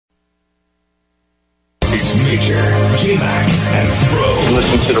Major, J-Mac, and Fro.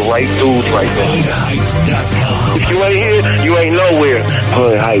 Listen to the right dudes right there. HoodHype.com. If you ain't here, you ain't nowhere.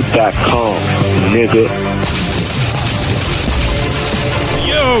 HoodHype.com, nigga.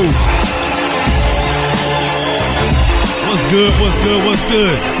 Yo! What's good? What's good? What's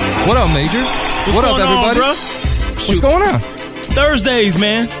good? What up, Major? What up, everybody? Bro? What's going on? Thursdays,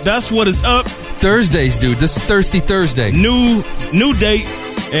 man. That's what is up. Thursdays, dude. This is Thirsty Thursday. New date.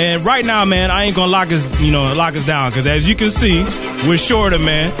 And right now, man, I ain't gonna lock us down, because as you can see, we're shorter,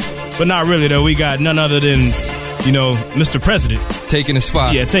 man. But not really, though. We got none other than, Mr. President. Taking a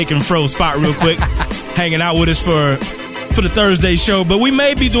spot. Yeah, taking Fro's spot real quick. Hanging out with us for the Thursday show. But we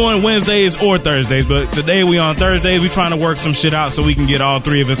may be doing Wednesdays or Thursdays. But today we on Thursdays. We trying to work some shit out so we can get all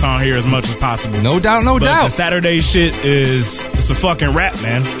three of us on here as much as possible. No doubt, no doubt. The Saturday shit it's a fucking wrap,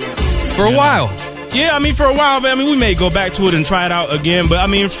 man. For a while. Yeah, for a while, man. We may go back to it and try it out again. But,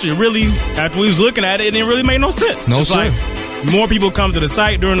 really, after we was looking at it, it didn't really make no sense. No, it's sir. like more people come to the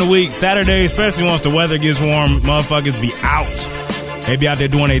site during the week. Saturday, especially once the weather gets warm, motherfuckers be out. They be out there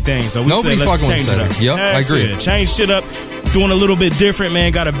doing their thing. So we Nobody said, let's fucking change it up. Yep, I agree. It. Change shit up. Doing a little bit different,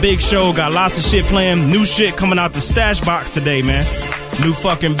 man. Got a big show. Got lots of shit playing. New shit coming out the stash box today, man. New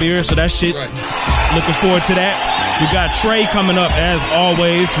fucking beer. So that shit, looking forward to that. We got Trey coming up, as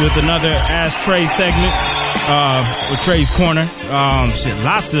always, with another Ask Trey segment. With Trey's Corner.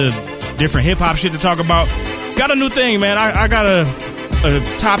 Lots of different hip-hop shit to talk about. Got a new thing, man. I got a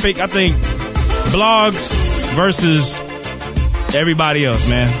topic. I think blogs versus everybody else,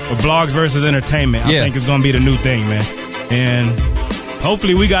 man. Or blogs versus entertainment. I think it's going to be the new thing, man. And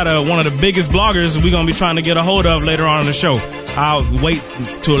hopefully we got one of the biggest bloggers we're going to be trying to get a hold of later on in the show. I'll wait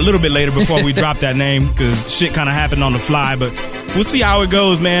to a little bit later before we drop that name, because shit kind of happened on the fly. But we'll see how it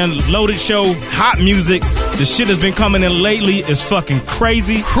goes, man. Loaded show, hot music. The shit has been coming in lately is fucking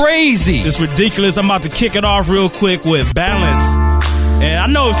crazy. Crazy. It's ridiculous. I'm about to kick it off real quick with Balance. And I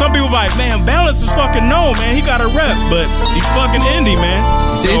know some people like, man, Balance is fucking known, man. He got a rep, but he's fucking indie, man.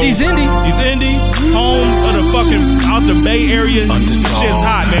 He's indie. He's indie. Home of the fucking out the Bay Area. Shit's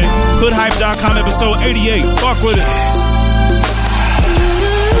hot, man. HoodHype.com, episode 88. Fuck with it.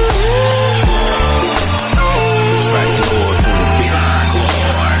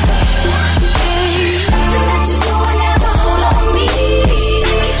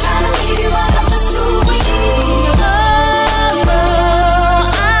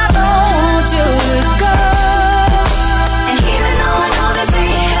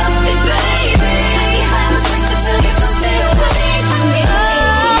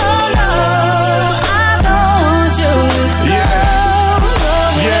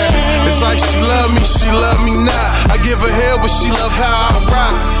 She love me not. I give her hell, but she love how I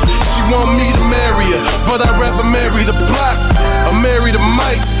rock. She want me to marry her, but I'd rather marry the block. I marry the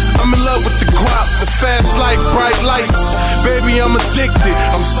mic. I'm in love with the guap, the fast life, bright lights. Baby, I'm addicted.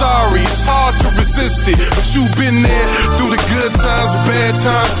 I'm sorry, it's hard to resist it. But you've been there through the good times and bad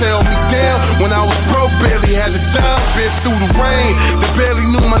times. Held me down when I was broke, barely had a dime. Been through the rain, they barely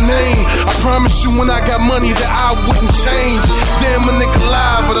knew my name. I promise you when I got money that I wouldn't change. Damn, a nigga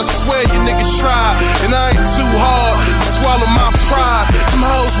lie, but I swear you niggas try. And I ain't too hard to swallow my pride. Them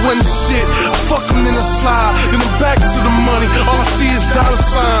hoes wasn't shit, I fuck them in the slide. Then I'm back to the money, all I see is dollar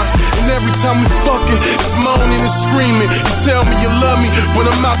signs. And every time we fucking, it's moaning and screaming. You tell me you love me, but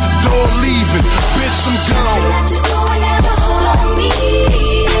I'm out the door leaving. Bitch, I'm gone. What you doing has a hold on me.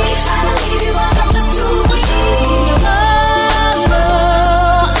 Keep trying to leave you, but I'm just too weak. No,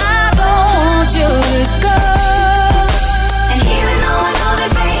 I don't want you to go. And even though I know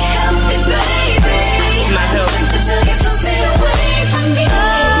this ain't healthy, baby, I have strength to tell you to stay away from me. No,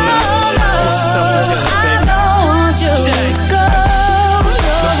 I don't want you to go.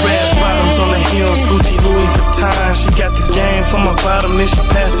 On the heels, Gucci, Louis Vuitton. She got the game from my bottom, then she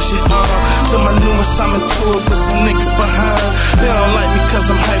passed the shit on to my new assignment tour with some niggas behind. They don't like me cause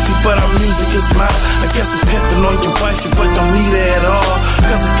I'm hyphy, but our music is mine. I guess I'm pimping on your wifey, but don't need her at all.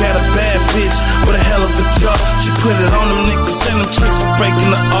 Cause I got a bad bitch with a hell of a jaw. She put it on them niggas and them tricks for breaking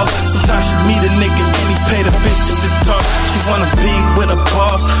her off. Sometimes she meet a nigga and he pay the bitch just to talk. She wanna be with a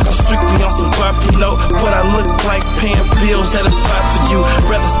boss. I'm strictly on some guap, you know what I look like, paying bills at a spot for you.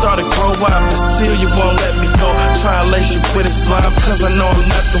 Rather start a grow up, but still you won't let me go. Try and lace you with a slime, cause I know I'm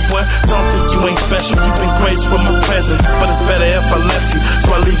not the one. Don't think you ain't special, you've been graced with my presence. But it's better if I left you,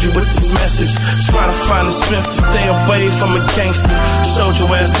 so I leave you with this message. Try to find the strength to stay away from a gangster. Showed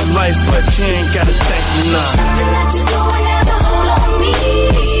your ass the life, but you ain't gotta thank me, nah. Something that you're doing has a hold on me.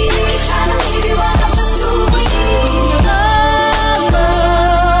 Keep trying to leave you, but I'm just too weak. No,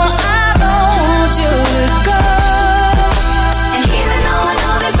 I don't want you to go. And even though I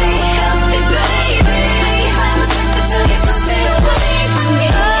know this ain't healthy, baby, I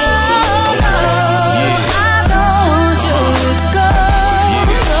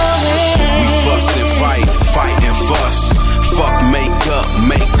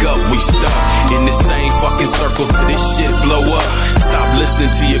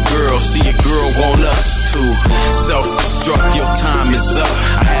to your girl, see your girl want us to self-destruct, your time is up.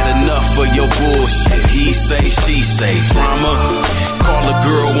 I had enough of your bullshit, he say, she say. Drama, call a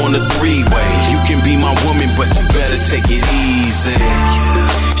girl on a three-way. You can be my woman, but you better take it easy.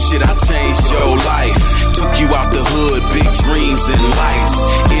 Shit, I changed your life, took you out the hood, big dreams and lights.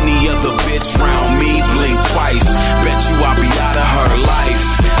 Any other bitch round me, blink twice. Bet you I'll be out of her life,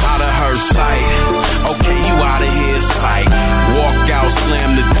 out of her sight. Okay, you out of his sight. Walk out,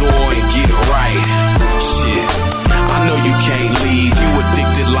 slam the door and get right. Shit, I know you can't leave. You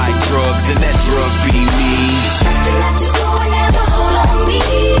addicted like drugs, and that drugs be me. Nothing that you're doing has a hold on me.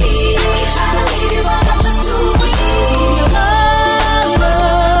 I keep trying to leave you, but I'm just too weak.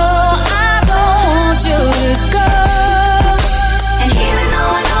 I don't want you to go. And even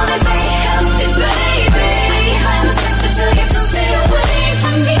though I know this ain't healthy, baby, find the strength to tell you to stay away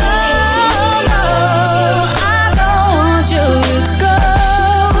from me. I don't want you to go.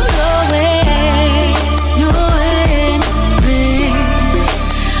 No way, no way, no way.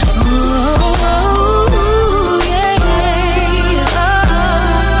 Oh,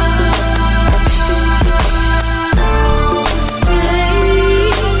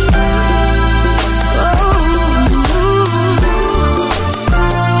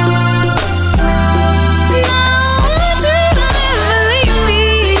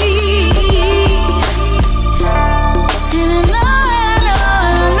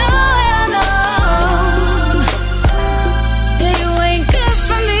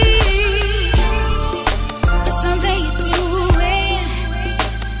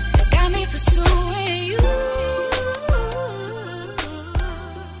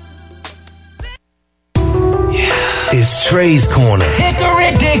 yeah, It's Trey's Corner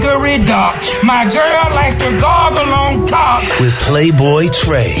Hickory dickory dock, my girl likes to gargle on top. with Playboy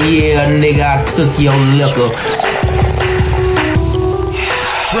Trey. Yeah, nigga, I took your liquor.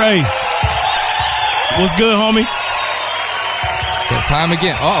 Trey, what's good, homie? So time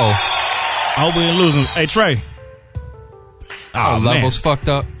again. Uh-oh. I hope we ain't losing. Hey, Trey. Oh, levels fucked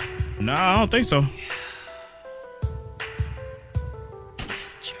up. Nah, I don't think so.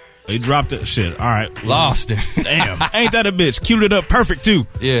 He dropped it. Shit. All right. Lost it. Damn. Ain't that a bitch? Queued it up perfect, too.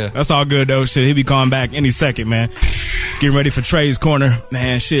 Yeah. That's all good, though. Shit, he'll be calling back any second, man. Getting ready for Trey's Corner.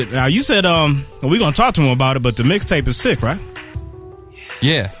 Man, shit. Now, you said, we're going to talk to him about it, but the mixtape is sick, right?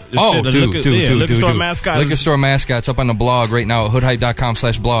 Yeah. The Oh, shit, the dude, Liquor Store Mascot Liquor is- Store Mascot's up on the blog right now at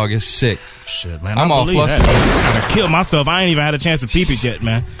hoodhype.com/blog. It's sick. Shit, man. I'm I all believe flustered. that. I killed myself. I ain't even had a chance to peep it yet,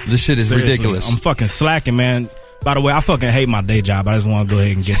 man. This shit is Seriously. ridiculous. I'm fucking slacking, man. By the way, I fucking hate my day job. I just want to go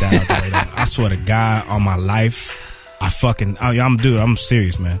ahead and get that out there. Like, I swear to God, on my life, I'm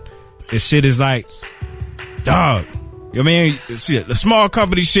serious, man. This shit is like, dog. You know what I mean? Shit, the small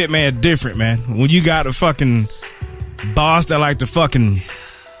company shit, man, different, man. When you got a fucking boss that like to fucking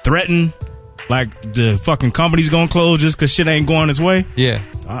threaten, like the fucking company's gonna close just cause shit ain't going its way. Yeah.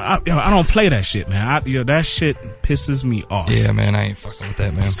 I don't play that shit, man. That shit pisses me off. Yeah, man. I ain't fucking with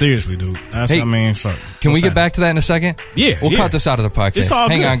that, man. Seriously, dude. That's, Hey, I mean, fuck. Can we What's get that? back to that in a second? Yeah, We'll yeah. cut this out of the podcast. It's all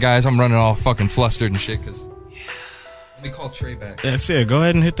Hang good. on, guys. I'm running all fucking flustered and shit because... Let me call Trey back. That's it. Go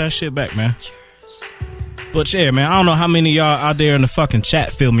ahead and hit that shit back, man. But yeah, man, I don't know how many of y'all out there in the fucking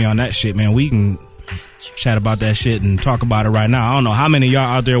chat feel me on that shit, man. We can chat about that shit and talk about it right now. I don't know how many of y'all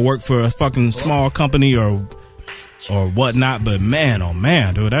out there work for a fucking small company or whatnot, but man, oh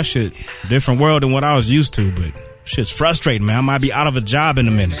man, dude, that shit, different world than what I was used to, but shit's frustrating, man. I might be out of a job in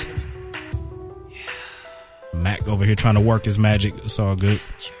a minute. Mac over here trying to work his magic. It's all good.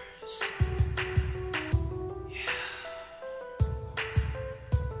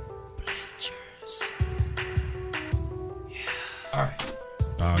 All right.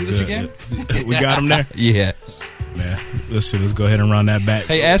 All Do this good. again? We got him there? Yeah. Man, let's go ahead and run that back.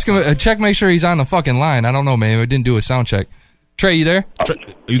 Hey, ask him, check, make sure he's on the fucking line. I don't know, man. I didn't do a sound check. Trey, you there?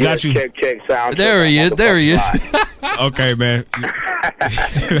 You got you. Check, sound. There he is. There he is. Okay, man.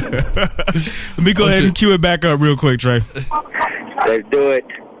 Let me go ahead and cue it back up real quick, Trey. Let's do it.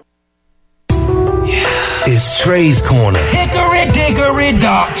 It's Trey's Corner Hickory dickory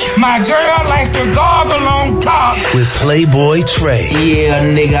dock, my girl likes to gargle on top. with Playboy Trey. Yeah,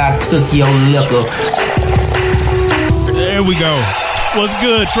 nigga, I took your liquor. There we go. What's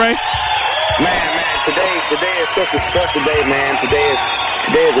good, Trey? Man, today is such a special day, man.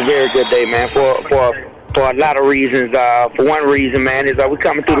 Today is a very good day, man. For a lot of reasons. For one reason, man, is we're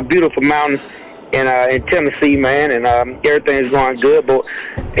coming through the beautiful mountains in Tennessee, man, and everything's going good. But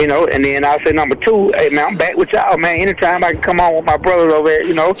and then I say number two, hey man, I'm back with y'all, man. Anytime I can come on with my brothers over there,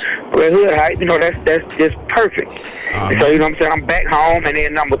 with Hood Hype, that's just perfect. And so what I'm saying, I'm back home. And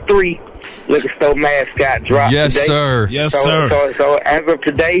then number three, Liquor Store Mascot drop Yes, today. sir. Yes, So, sir. So as of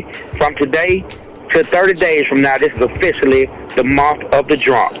today, from today to 30 days from now, this is officially the month of the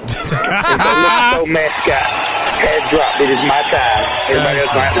drunk. The Liquor Store Mascot has dropped. It is my time. Everybody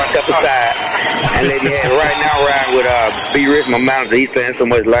else gonna have to step aside and let me have it. Right now, riding with B. Rich, my manager. He's saying so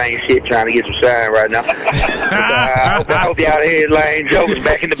much lame shit, trying to get some shine right now. I hope y'all hear lame jokes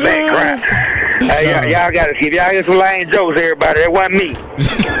back in the background. Y'all got to see. If y'all hear some lame jokes, everybody, that wasn't me.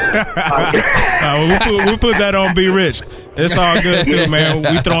 We'll put that on B. Rich. It's all good too, man.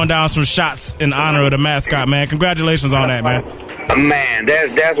 We throwing down some shots in honor of the mascot, man. Congratulations on that, man. Man,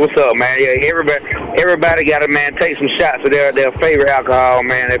 that's what's up, man. Yeah, everybody got to, man, take some shots of their favorite alcohol,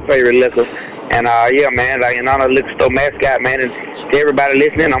 man, their favorite liquor. And yeah, man, like in honor of Liquor Store Mascot, man, and to everybody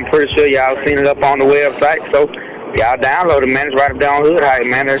listening, I'm pretty sure y'all seen it up on the website. So y'all download it, man. It's right up down Hood Height,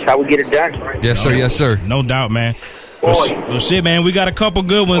 man. That's how we get it done. Yes, sir. Yes, sir. No doubt, man. Well, shit, man, we got a couple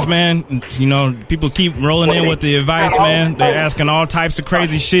good ones, man. You know, people keep rolling in with the advice, man. They're asking all types of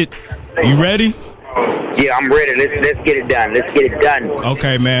crazy shit. You ready? Yeah, I'm ready. Let's get it done. Let's get it done.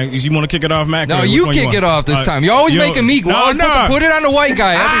 Okay, man. You want to kick it off, Mac? No, you kick it off this time. You're always making me go. Put it on the white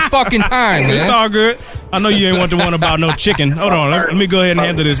guy every fucking time, man. It's all good. I know you ain't want the one about no chicken. Hold on. Let me go ahead and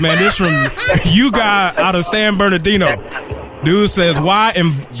handle this, man. This from you guy out of San Bernardino. Dude says, why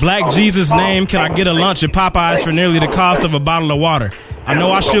in Black Jesus' name can I get a lunch at Popeyes for nearly the cost of a bottle of water? I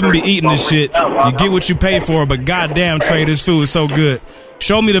know I shouldn't be eating this shit. You get what you pay for, but goddamn, Trey, this food is so good.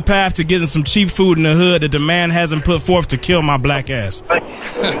 Show me the path to getting some cheap food in the hood that the man hasn't put forth to kill my black ass.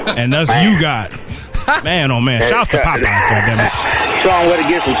 And that's you got. Man, oh man. Shout out to Popeyes, goddammit. Show him where to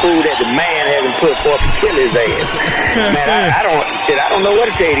get some food that the man hasn't put forth to kill his ass. Man, I don't know what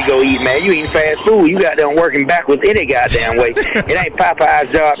to tell you to go eat, man. You eating fast food. You got them working backwards any goddamn way. It ain't Popeye's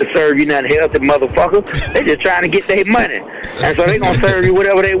job to serve you nothing healthy, motherfucker. They just trying to get their money. And so they gonna serve you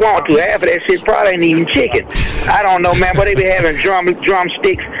whatever they want to. Half of that shit probably ain't even chicken. I don't know, man, but they be having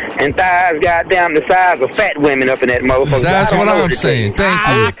drumsticks and thighs goddamn the size of fat women up in that motherfucker. That's what I'm saying. Thank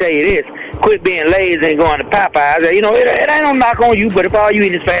you. I will tell you this. Quit being lazy and going to Popeyes. You know, it ain't no knock on you, but if all you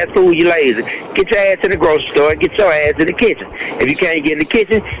eat is fast food, you lazy. Get your ass in the grocery store. Get your ass in the kitchen. If you can't get in the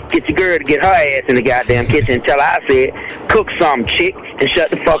kitchen, get your girl to get her ass in the goddamn kitchen and tell her I said, cook some, chick, and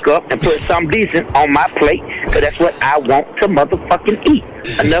shut the fuck up and put something decent on my plate, because that's what I want to motherfucking eat.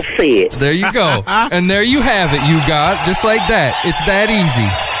 Enough said. There you go. And there you have it, you got. Just like that. It's that easy.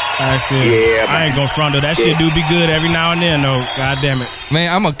 That's it. Yeah, I ain't gonna front it. That shit do be good every now and then, though. God damn it. Man,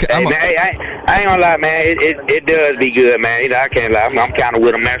 I ain't gonna lie, man. It does be good, man. You know, I can't lie. I'm kind of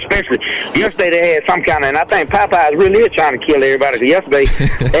with them, man. Especially yesterday, they had some kind of, and I think Popeyes really is trying to kill everybody. Because yesterday,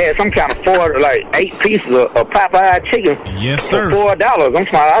 they had some kind of 8 pieces of Popeye chicken yes, sir. for $4. I'm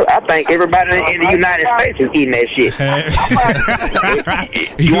sorry. I think everybody in the United States is eating that shit.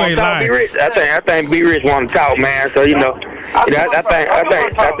 You want ain't to talk, lying. B. Rich? I think B. Rich want to talk, man. So, you know. I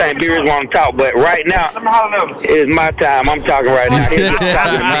think B. Rich want to talk, but right now it's my time. I'm talking right now.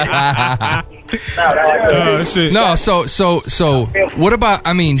 Oh, shit. No, so what about,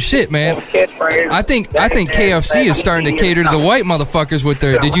 I mean, shit, man. I think KFC is starting to cater to the white motherfuckers with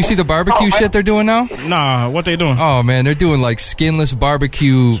their, did you see the barbecue shit they're doing now? Nah, what they doing? Oh, man, they're doing like skinless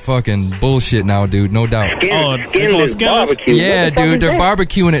barbecue fucking bullshit now, dude. No doubt. Skinless barbecue. Yeah, dude, they're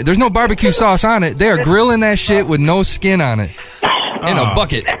barbecuing it. There's no barbecue sauce on it. They're grilling that shit with no skin on it. In a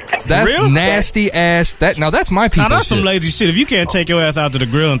bucket. That's real? nasty ass. Now that's my people. Now that's shit. some lazy shit. If you can't take your ass out to the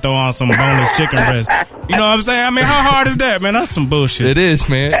grill and throw on some boneless chicken breast, you know what I'm saying? I mean, how hard is that, man? That's some bullshit. It is,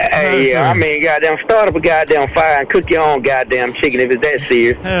 man. Hey, I mean, goddamn, start up a goddamn fire and cook your own goddamn chicken if it's that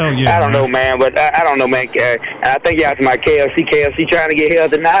serious. Hell yeah. I don't know, man, but I don't know, man. I think y'all to my KFC trying to get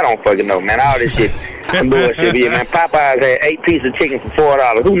healthy. Now I don't fucking know, man. All this shit, some bullshit. Yeah, man. Popeyes had 8 pieces of chicken for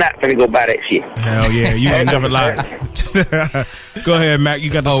 $4. Who not finna go buy that shit? Hell yeah, you ain't never lied. Go ahead, Mac. You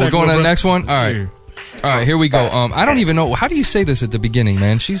got the we're second going one, to the bro? next one? All right. All right, here we go. I don't even know. How do you say this at the beginning,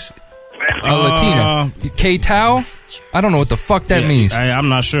 man? She's a Latina. K-Tao? I don't know what the fuck that means. I'm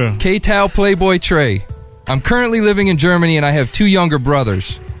not sure. K-Tao Playboy Trey. I'm currently living in Germany and I have 2 younger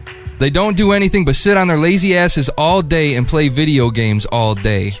brothers. They don't do anything but sit on their lazy asses all day and play video games all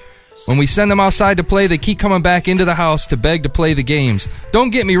day. When we send them outside to play, they keep coming back into the house to beg to play the games. Don't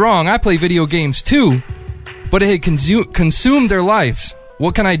get me wrong, I play video games too, but it had consumed their lives.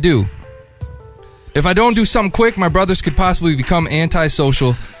 What can I do? If I don't do something quick, my brothers could possibly become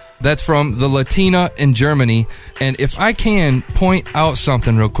antisocial. That's from the Latina in Germany. And if I can point out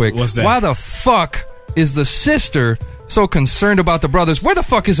something real quick. What's that? Why the fuck is the sister so concerned about the brothers? Where the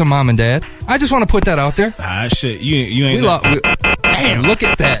fuck is the mom and dad? I just want to put that out there. Ah, shit. You ain't... Damn, look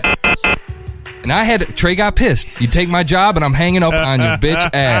at that. And Trey got pissed. You take my job and I'm hanging up on your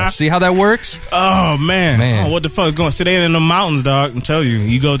bitch ass. See how that works? Oh, man. Oh, what the fuck is going on? Sit in the mountains, dog. I'm telling you.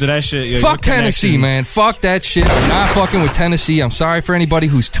 You go to that shit. Fuck Tennessee, man. Fuck that shit. I'm not fucking with Tennessee. I'm sorry for anybody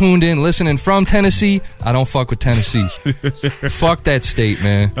who's tuned in, listening from Tennessee. I don't fuck with Tennessee. Fuck that state,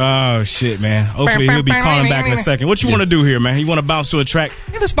 man. Oh, shit, man. Hopefully he'll be calling back in a second. What you want to do here, man? You want to bounce to a track?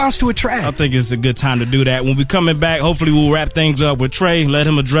 Yeah, let's bounce to a track. I think it's a good time to do that. When we coming back, hopefully we'll wrap things up with Trey. Let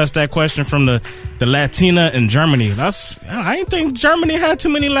him address that question from the Latina in Germany. I ain't think Germany had too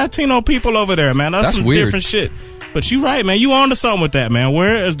many Latino people over there, man. That's some weird. Different shit. But you right, man. You on to something with that, man.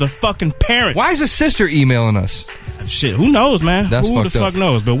 Where is the fucking parents? Why is his sister emailing us? Shit, who knows, man? That's who fucked the fuck up.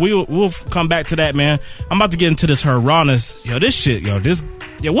 knows? But we'll come back to that, man. I'm about to get into this her rawness. This shit,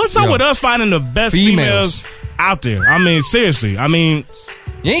 what's up with us finding the best females out there? I mean, seriously. I mean,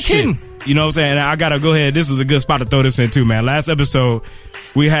 you ain't kidding. You know what I'm saying? I gotta go ahead. This is a good spot to throw this in too, man. Last episode,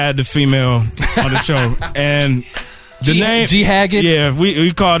 we had the female on the show, and the name G Haggett. Yeah,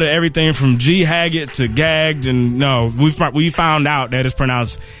 we called it everything from G Haggett to gagged, and no, we found out that it's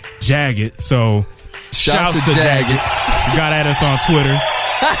pronounced Jagged. So shouts to Jagged. Got at us on Twitter.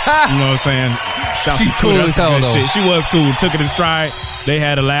 You know what I'm saying? Shouts She to cool Twitter. as hell though. Shit. She was cool. Took it in stride. They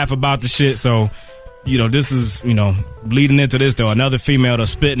had a laugh about the shit. So, this is bleeding into this though. Another female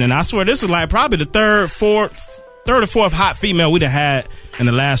that's spitting, and I swear this is like probably the third or fourth hot female we done had in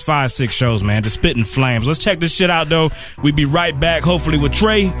the last 5-6 shows, man. Just spitting flames. Let's check this shit out, though. We be right back, hopefully, with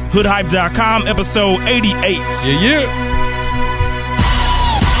Trey, hoodhype.com, episode 88. Yeah.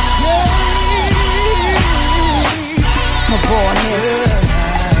 Rawness.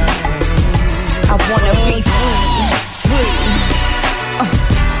 I wanna be free.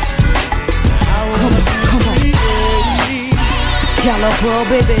 Come on. Caliber,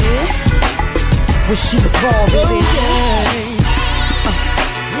 baby. When she was raw, baby.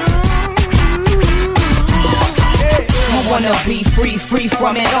 I wanna be free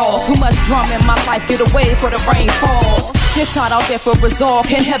from it all. Too much drama in my life, get away for the rain falls. Just out there for resolve,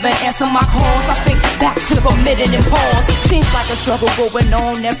 can heaven answer my calls? I think back to permitted and pause. Seems like a struggle going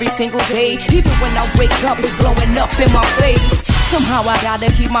on every single day. Even when I wake up, it's blowing up in my face. Somehow I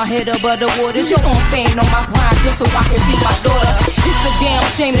gotta keep my head above the waters. You gon' stand on my grind just so I can feed my daughter. It's a damn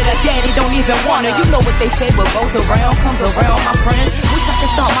shame that a daddy don't even want her. You know what they say, what goes around comes around, my friend. Wish I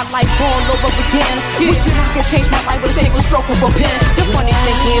could start my life all over again. Wish that I could change my life with a single stroke of a pen. The funny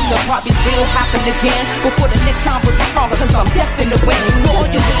thing is, it'll probably still happen again. Before the next time we'll be stronger, cause I'm destined to win. For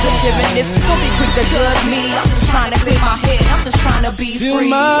all you niggas hearing this, don't be quick to judge me. I'm just trying to clear my head, I'm just trying to be free. Feel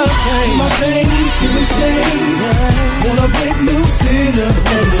my pain, feeling shame. Wanna break loose in a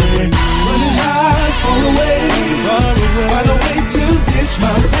hurry. Running high, far away. Find a way to ditch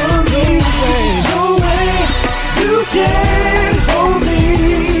my worry. No way you can hold me.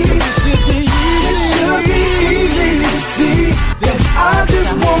 It should be easy to see that I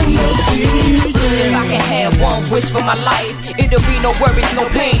just wanna be free. If I can have one wish for my life, it'll be no worries, no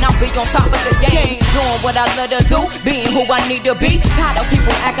pain. I'll be on top of the game, doing what I love to do, being who I need to be. Tired of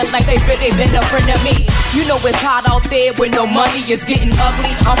people acting like they really been a friend of me. You know it's hot out there with no money, it's getting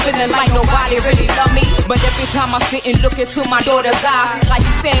ugly. I'm feeling like nobody really love me. But every time I sit and look into my daughter's eyes, it's like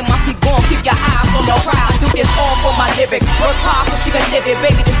she's saying, "Mom, keep going, keep your eyes on the prize." Do this all for my lyric, work hard so she can live it.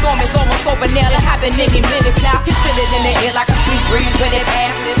 Baby, the storm is almost over now, it happen any minute now. I can feel it in the air like a sweet breeze when it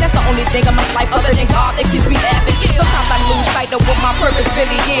passes. That's the only thing in my life other than God that keeps me laughing. Sometimes I lose sight of what my purpose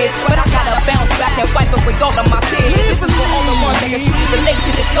really is, but I gotta bounce back and wipe away all of my tears. This is for all the ones that can truly relate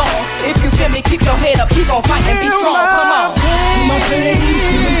to this song. If you feel me, keep your head up, keep on fighting, be strong, come on. My pain,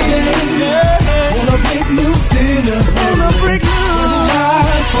 feeling shame. Wanna break loose in a hurry. Running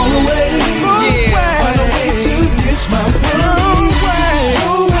high, far away. Find a way to ditch my worry.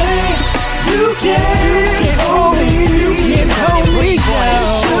 No way you can hold me. It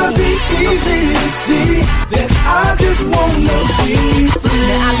should be easy to see that I just wanna be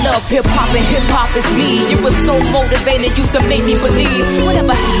free. I love hip-hop and hip-hop is me. You were so motivated, used to make me believe.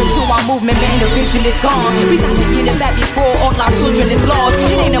 Whatever happened to our movement, man, the vision is gone. We gotta get it back before all our children is lost.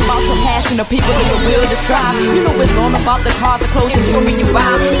 It ain't about your passion, the people in the will to strive. You know it's all about the cars, the clothes, and showing you buy.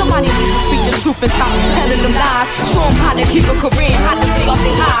 Somebody needs to speak the truth and stop telling them lies. Show them how to keep a career, how to stay off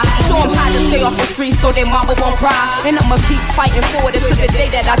the high. Show them how to stay off the streets so their mama won't cry. And I'ma keep fighting for it until the day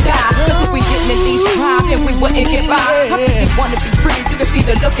that I die. Cause if we getting in these tribes, then we wouldn't get by. I really wanna be free, you can see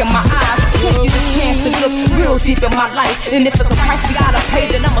the look in my eyes. Take you the chance to look real deep in my life. And if it's a price we gotta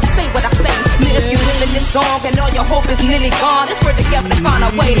pay, then I'ma say what I say. And if you feeling this song and all your hope is nearly gone, let's work together to find a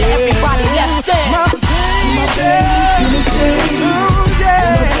way that everybody left said. My pain, feeling shame.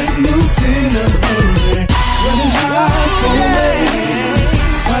 Wanna break loose in a hurry. Running high, far away.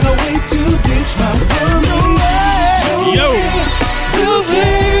 Find a way to ditch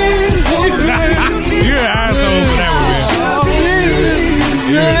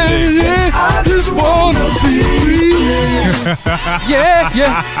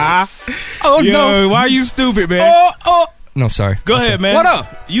Yeah. Oh, Yo, no. why are you stupid, man? Oh. No, sorry. Go ahead, man. What up?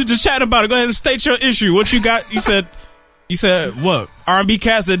 You just chatting about it. Go ahead and state your issue. What you got? You said what? R&B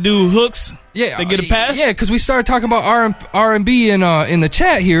cats that do hooks? Yeah, they get a pass? Yeah, because we started talking about R&B in the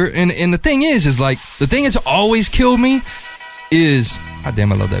chat here, and the thing is like, the thing that's always killed me is, God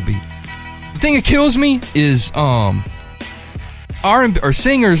damn, I love that beat. The thing that kills me is R&B or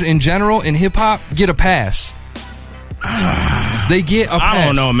singers in general in hip hop get a pass. They get a pass. I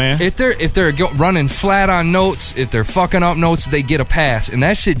don't know, man. If they're running flat on notes, if they're fucking up notes, they get a pass, and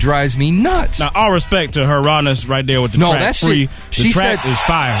that shit drives me nuts. Now, all respect to her rawness right there with the track. That Free. shit, The track is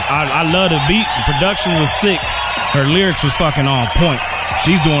fire. I love the beat. The production was sick. Her lyrics was fucking on point.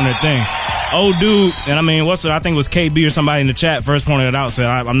 She's doing her thing. Old dude, and I mean, I think it was KB or somebody in the chat first pointed it out, said,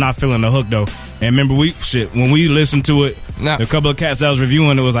 I'm not feeling the hook, though. And remember, when we listened to it, a couple of cats that was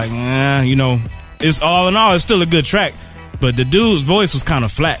reviewing it was like, it's all in all, it's still a good track. But the dude's voice was kind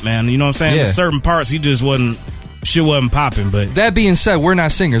of flat, man. You know what I'm saying? Yeah. There's certain parts, he just wasn't popping. But that being said, we're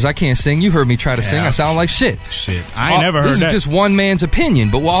not singers. I can't sing. You heard me try to sing. I sound like shit. I ain't never heard that. This is just one man's opinion.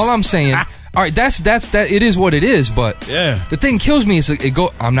 But all I'm saying, all right, that's that. It is what it is. But yeah, the thing kills me is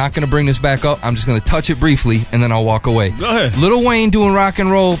I'm not going to bring this back up. I'm just going to touch it briefly and then I'll walk away. Go ahead. Lil Wayne doing rock and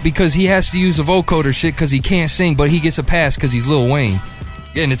roll because he has to use a vocoder shit because he can't sing, but he gets a pass because he's Lil Wayne,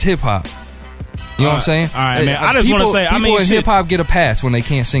 and it's hip hop. You know what I'm saying? All right, man. I just want to say, people in hip hop get a pass when they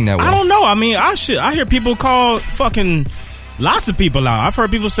can't sing that way. I don't know. I mean, I hear people call fucking lots of people out. I've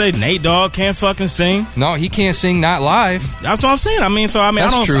heard people say Nate Dogg can't fucking sing. No, he can't sing, not live. That's what I'm saying. I mean,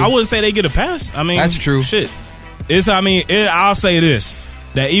 That's true. I wouldn't say they get a pass. I mean, that's true. Shit. I'll say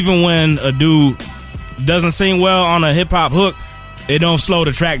this: that even when a dude doesn't sing well on a hip hop hook, it don't slow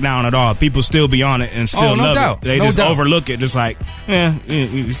the track down at all. People still be on it and still love it. They just overlook it. Just like,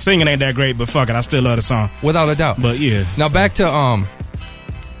 singing ain't that great, but fuck it, I still love the song. Without a doubt. But yeah. Now back to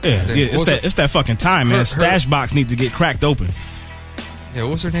it's that fucking time, man. Stash box needs to get cracked open. Yeah,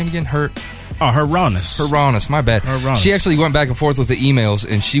 what was her name again? Her rawness. Her rawness, my bad. Her rawness. She actually went back and forth with the emails,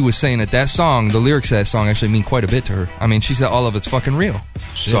 and she was saying that song, the lyrics of that song actually mean quite a bit to her. I mean, she said all of it's fucking real.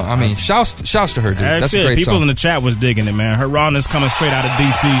 Shit, so, I mean, shouts to her, dude. That's a great people song. in the chat was digging it, man. Her rawness coming straight out of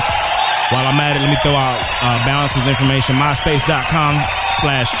DC. While I'm at it, let me throw out Balance's information.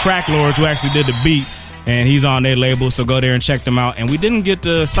 MySpace.com/Tracklords, who actually did the beat. And he's on their label, so go there and check them out. And we didn't get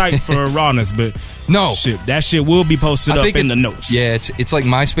the site for rawness, but no, that shit will be posted up in the notes. Yeah, it's like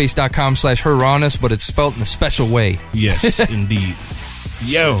MySpace.com/her rawness, but it's spelled in a special way. Yes, indeed.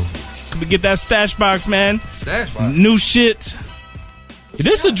 Yo, can we get that stash box, man? Stash box, new shit.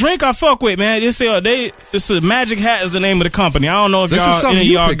 This is a drink I fuck with, man. It's a Magic Hat is the name of the company. I don't know if any of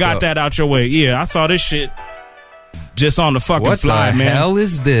y'all got that out your way. Yeah, I saw this shit. Just on the fucking fly, man. What the hell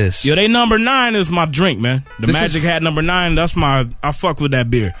is this? Yo, they number 9 is my drink, man. The Magic Hat number 9, I fuck with that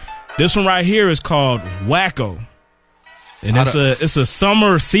beer. This one right here is called Wacko. And it's a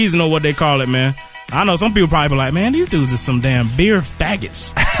summer seasonal, what they call it, man. I know some people probably be like, man, these dudes are some damn beer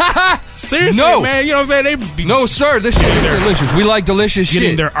faggots. Seriously, man. You know what I'm saying? No, sir. This shit is delicious. We like delicious shit.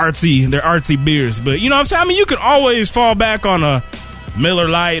 Getting their artsy beers. But you know what I'm saying? I mean, you can always fall back on a Miller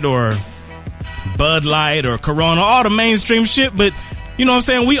Lite or Bud Light or Corona, all the mainstream shit, but you know what I'm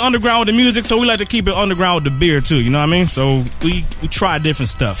saying, we underground with the music, so we like to keep it underground with the beer too, you know what I mean? So we try different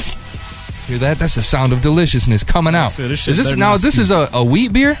stuff. Hear that? That's the sound of deliciousness coming out. Is this a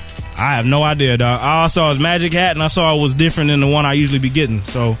wheat beer? I have no idea, dog. I saw his Magic Hat and I saw it was different than the one I usually be getting,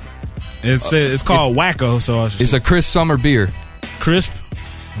 so it's called Wacko. So it's a crisp summer beer. Crisp?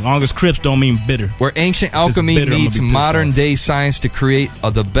 As long as crisp don't mean bitter. Where ancient alchemy meets modern day science to create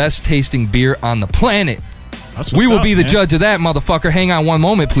the best tasting beer on the planet. We will be the judge of that, motherfucker. Hang on one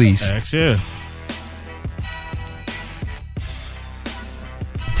moment, please. Yeah.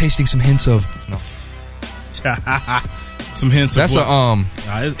 Tasting some hints of some hints of what?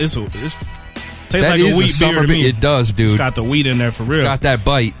 It tastes like a wheat beer to me. It does, dude. It's got the wheat in there for real. It's got that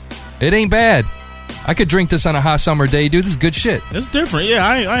bite. It ain't bad. I could drink this on a hot summer day, dude. This is good shit. It's different, yeah.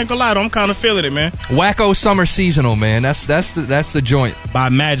 I ain't gonna lie, I'm kind of feeling it, man. Wacko Summer Seasonal, man. That's the joint by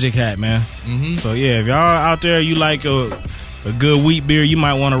Magic Hat, man. Mm-hmm. So yeah, if y'all out there, you like a good wheat beer, you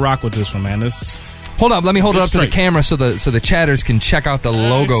might want to rock with this one, man. Hold up, let me hold it up to the camera so the chatters can check out the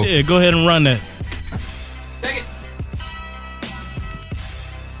logo. Yeah, go ahead and run that. Take it.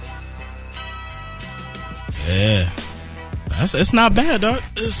 Yeah. It's not bad, dog.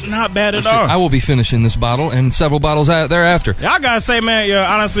 It's not bad at all. I will be finishing this bottle and several bottles thereafter. Yeah, I gotta say, man,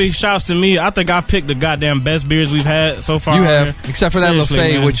 honestly, shouts to me. I think I picked the goddamn best beers we've had so far. You have, except for that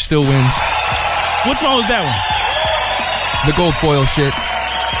Lafay, which still wins. Which one was that one? The gold foil shit.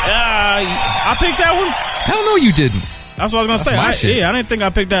 I picked that one? Hell no, you didn't. That's what I was gonna say. my shit. I didn't think I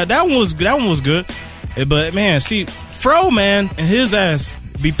picked that. That one was good. But man, see, Fro, man, and his ass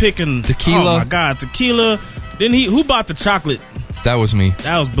be picking Tequila. Oh my God, tequila. Then who bought the chocolate? That was me.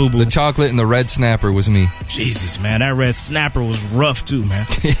 That was Boo Boo. The chocolate and the red snapper was me. Jesus, man, that red snapper was rough too, man.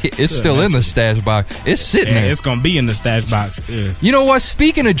 It's still in the stash box. It's sitting there. It's gonna be in the stash box. Yeah. You know what?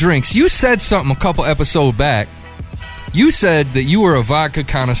 Speaking of drinks, you said something a couple episodes back. You said that you were a vodka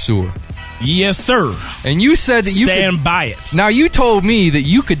connoisseur. Yes, sir. And you said that you stand by it. Now, you told me that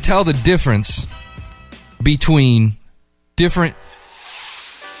you could tell the difference between different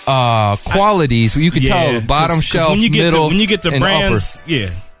qualities. You could tell the bottom shelf, when you get middle, when you get to and brands, upper.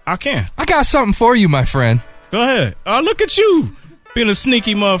 yeah, I can. I got something for you, my friend. Go ahead. Oh, look at you. Being a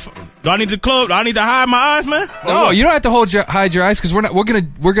sneaky motherfucker. Do I need to close? Do I need to hide my eyes, man? No, you don't have to hide your eyes because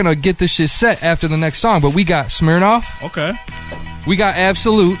we're gonna get this shit set after the next song. But we got Smirnoff. Okay. We got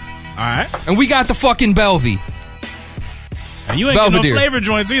Absolute. All right. And we got the fucking Belvy. And you ain't got no flavor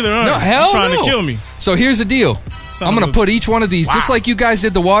joints either, huh? No, hell You're trying no. to kill me. So here's the deal. I'm gonna put each one of these just like you guys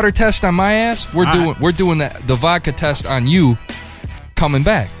did the water test on my ass. We're doing the vodka test on you. Coming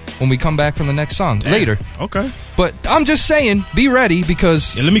back when we come back from the next song later. Okay. But I'm just saying, be ready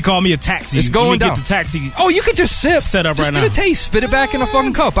because let me call me a taxi. It's going down. Get the taxi. Oh, you could just sip. Set up just right now. Just get a taste. Spit it back in a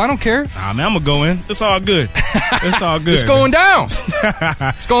fucking cup. I don't care. Nah, man, I'm gonna go in. It's all good. It's all good. It's going down.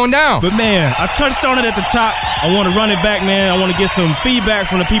 It's going down. But man, I touched on it at the top. I want to run it back, man. I want to get some feedback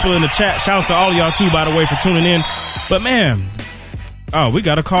from the people in the chat. Shouts to all of y'all too, by the way, for tuning in. But man, we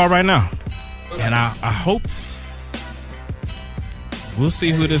got a call right now, and I hope we'll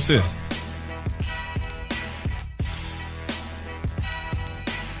see who this is.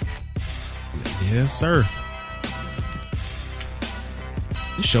 Yes, sir.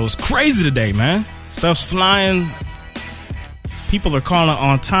 This show's crazy today, man. Stuff's flying. People are calling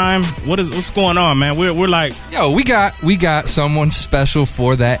on time. What's going on, man? We're like, yo, we got someone special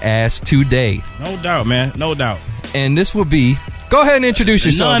for that ass today. No doubt, man. No doubt. And this will be. Go ahead and introduce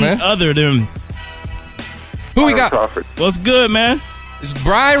yourself, man. None other than who we got? Crawford. What's good, man? It's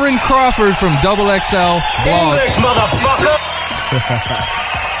Byron Crawford from Double XL Blog. English, motherfucker.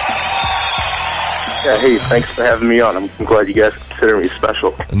 Yeah, hey, thanks for having me on. I'm glad you guys consider me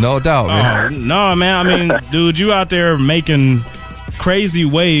special. No doubt, man. No, man. I mean, dude, you out there making crazy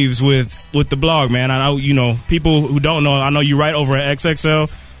waves with the blog, man. I know, people who don't know, I know you write over at XXL.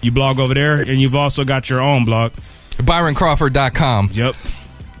 You blog over there, and you've also got your own blog. ByronCrawford.com. Yep.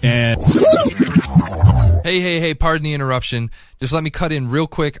 And Hey, pardon the interruption. Just let me cut in real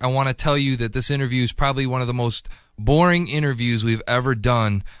quick. I want to tell you that this interview is probably one of the most boring interviews we've ever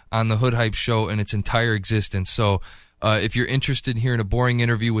done on the Hood Hype Show in its entire existence. So if you're interested in hearing a boring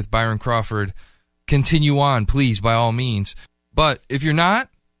interview with Byron Crawford, continue on, please, by all means. But if you're not,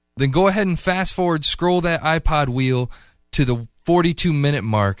 then go ahead and fast forward, scroll that iPod wheel to the 42-minute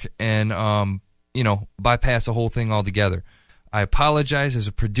mark and, bypass the whole thing altogether. I apologize as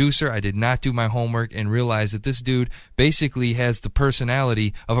a producer. I did not do my homework and realize that this dude basically has the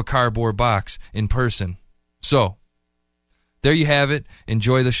personality of a cardboard box in person. So, there you have it.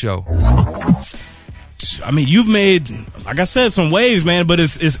 Enjoy the show. I mean, you've made, like I said, some waves, man, but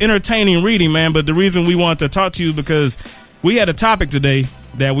it's entertaining reading, man. But the reason we wanted to talk to you because we had a topic today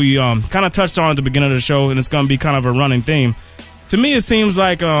that we kind of touched on at the beginning of the show, and it's going to be kind of a running theme. To me, it seems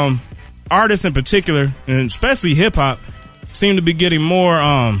like artists in particular, and especially hip-hop, seem to be getting more,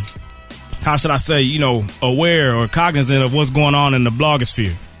 how should I say, aware or cognizant of what's going on in the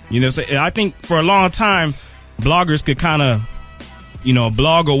blogosphere. I think for a long time, bloggers could kind of,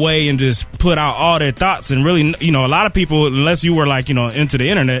 blog away and just put out all their thoughts. And really, a lot of people, unless you were like, into the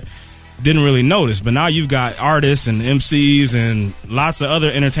internet, didn't really notice. But now you've got artists and MCs and lots of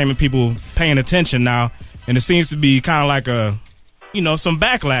other entertainment people paying attention now. And it seems to be kind of like some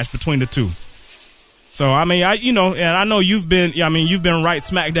backlash between the two. So, I mean, and I know you've been right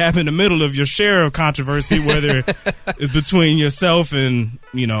smack dab in the middle of your share of controversy, whether it's between yourself and,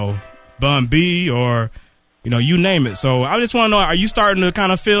 Bun B or, you name it. So I just want to know, are you starting to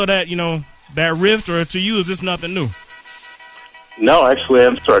kind of feel that, that rift, or to you, is this nothing new? No, actually,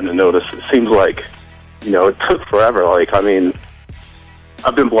 I'm starting to notice. It seems like, it took forever. Like, I mean,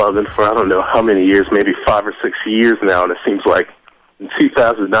 I've been blogging for I don't know how many years, maybe 5 or 6 years now, and it seems like in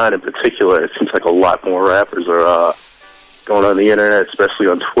 2009 in particular, it seems like a lot more rappers are going on the internet, especially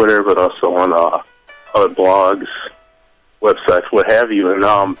on Twitter, but also on other blogs, websites, what have you.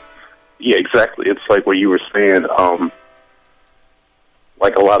 And, yeah, exactly. It's like what you were saying.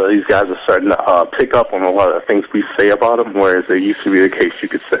 Like a lot of these guys are starting to pick up on a lot of the things we say about them, whereas it used to be the case you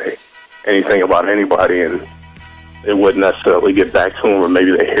could say anything about anybody and it wouldn't necessarily get back to them, or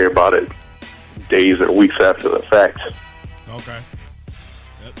maybe they hear about it days or weeks after the fact. Okay.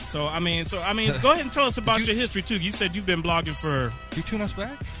 So I mean, go ahead and tell us about your history too. You said you've been blogging for. You tune us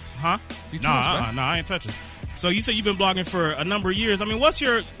back? Huh? Nah, I ain't touching. So you said you've been blogging for a number of years. I mean, where's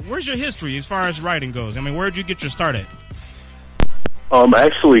your history as far as writing goes? I mean, where'd you get your start at? I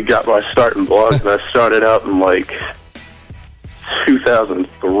actually got my start in blogs, and I started out in like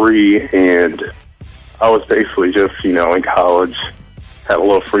 2003, and I was basically just, you know, in college, had a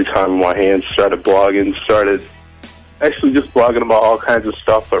little free time in my hands, started blogging, actually just blogging about all kinds of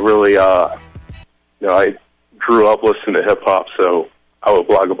stuff, but really, you know, I grew up listening to hip-hop, so I would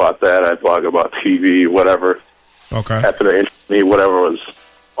blog about that. I'd blog about TV, whatever happened to interest me, whatever was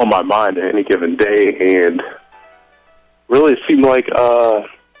on my mind at any given day, and really it seemed like I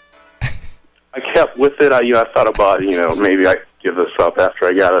kept with it. I thought about, you know, maybe I could give this up after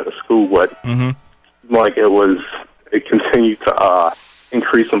I got out of school, but like it continued to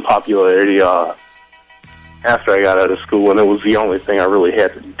increase in popularity after I got out of school, and it was the only thing I really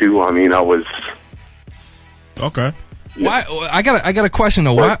had to do. I mean, I was... Okay. Why? I got a question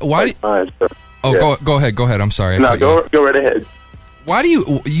though. Why? Go ahead. I'm sorry. No, go right ahead. Why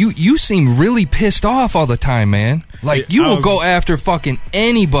do you seem really pissed off all the time, man? Like, you will go after fucking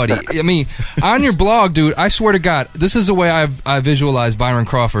anybody. I mean, on your blog, dude, I swear to God, this is the way I visualize Byron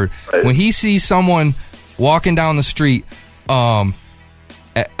Crawford. Right. When he sees someone walking down the street, Ashley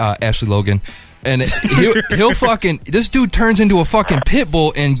Logan, and he'll fucking, this dude turns into a fucking pit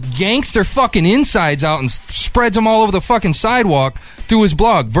bull and yanks their fucking insides out and spreads them all over the fucking sidewalk through his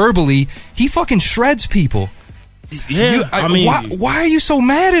blog. Verbally, he fucking shreds people. Yeah, I mean, why are you so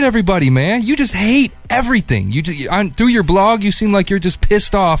mad at everybody, man? You just hate everything. Through your blog, you seem like you're just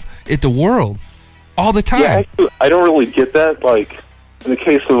pissed off at the world all the time. Yeah, actually, I don't really get that. Like, in the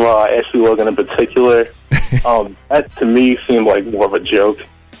case of Ashley Logan in particular, that to me seemed like more of a joke,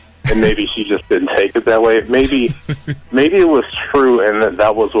 and maybe she just didn't take it that way. Maybe it was true, and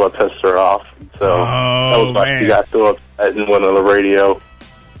that was what pissed her off. So that was why she got so upset and went on the radio.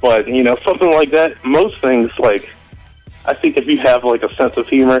 But, you know, something like that, most things, like, I think if you have, like, a sense of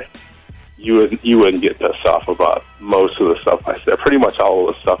humor, you wouldn't get pissed off about most of the stuff I said, pretty much all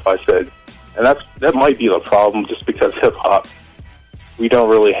of the stuff I said. And that might be the problem, just because hip-hop, we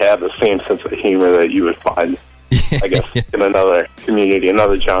don't really have the same sense of humor that you would find, I guess, in another community,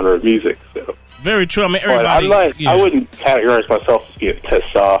 another genre of music. So. Very true. I mean, everybody... I wouldn't categorize myself as being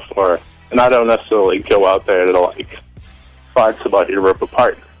pissed off, and I don't necessarily go out there to, like, find somebody to rip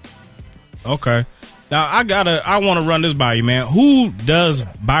apart. Okay. Now, I want to run this by you, man. Who does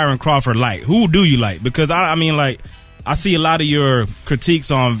Byron Crawford like? Who do you like? Because, I mean, like, I see a lot of your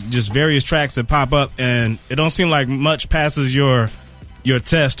critiques on just various tracks that pop up, and it don't seem like much passes your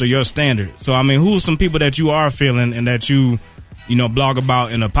test or your standard. So, I mean, who's some people that you are feeling and that you blog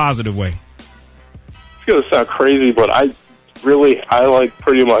about in a positive way? It's going to sound crazy, but I like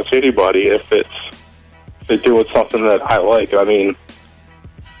pretty much anybody if they're doing something that I like. I mean,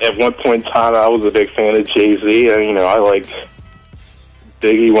 at one point in time, I was a big fan of Jay-Z, and, I liked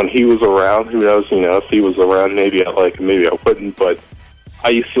Biggie when he was around. Who knows, if he was around, maybe I like him, maybe I wouldn't, but I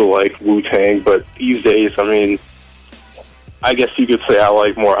used to like Wu-Tang. But these days, I mean, I guess you could say I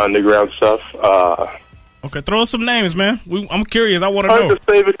like more underground stuff. Okay, throw us some names, man. I'm curious. I want to know. Hard to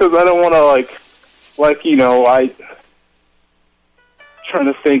say because I don't want to, trying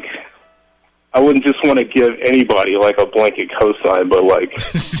to think... I wouldn't just want to give anybody, like, a blanket cosign, but, like...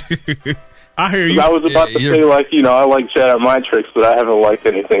 I hear you. I was about to say, like, I like Jedi Mind Tricks, but I haven't liked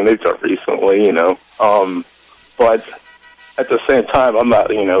anything they've done recently, But at the same time, I'm not,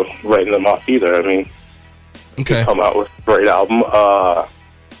 writing them off either. I mean, they come out with a great album. I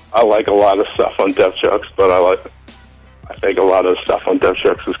like a lot of stuff on Def Jux, but I think a lot of the stuff on Def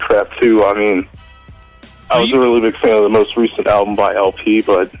Jux is crap, too. I mean, I was a really big fan of the most recent album by LP,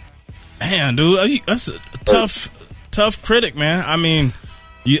 but... Man, dude, that's a tough critic, man. I mean,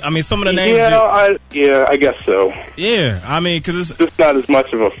 some of the names. Yeah, I guess so. Yeah, I mean, because it's just not as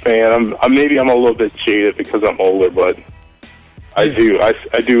much of a fan. Maybe I'm a little bit jaded because I'm older, but I do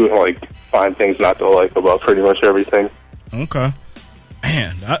like find things not to like about pretty much everything. Okay,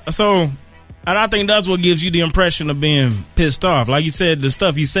 man. And I think that's what gives you the impression of being pissed off. Like you said, the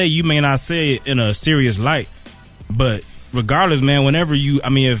stuff you say, you may not say it in a serious light, but regardless, man, if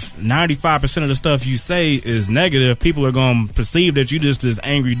 95% of the stuff you say is negative, people are going to perceive that you just this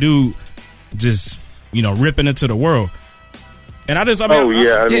angry dude just, ripping into the world. And I think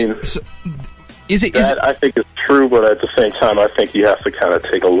it's true, but at the same time, I think you have to kind of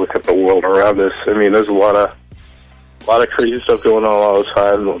take a look at the world around us. I mean, there's a lot of crazy stuff going on all the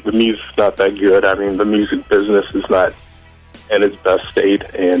time. The music's not that good. I mean, the music business is not in its best state,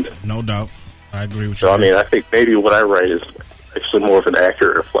 and no doubt. I agree with you. So, I mean, I think maybe what I write is actually more of an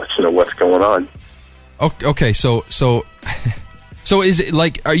accurate reflection of what's going on. Okay, so is it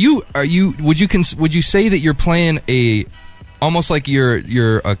like would you say that you're playing almost like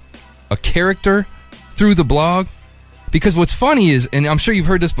you're a character through the blog? Because what's funny is, and I'm sure you've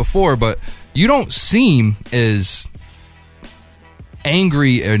heard this before, but you don't seem as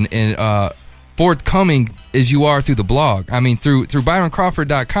angry and forthcoming as you are through the blog. I mean, through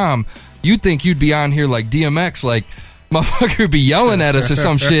ByronCrawford.com, you'd think you'd be on here like DMX, like motherfucker would be yelling at us or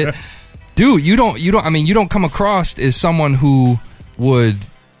some shit. Dude, you don't come across as someone who would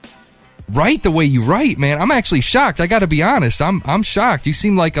write the way you write, man. I'm actually shocked. I got to be honest. I'm shocked. You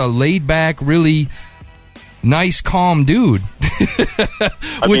seem like a laid back, really nice, calm dude.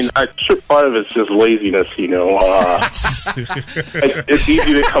 I mean, I'm sure part of it's just laziness, you know. It's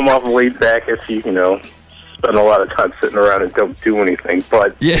easy to come off laid back if you spend a lot of time sitting around and don't do anything.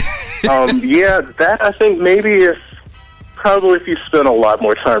 But that I think maybe if you spend a lot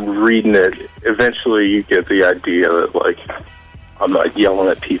more time reading it, eventually you get the idea that like I'm not yelling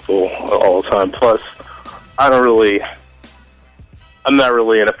at people all the time. Plus, I'm not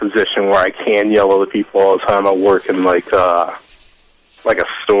really in a position where I can yell at people all the time. I work in like a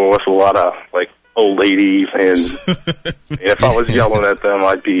store with a lot of like old ladies, and if I was yelling at them,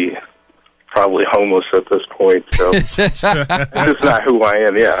 I'd be probably homeless at this point. So it's just not who I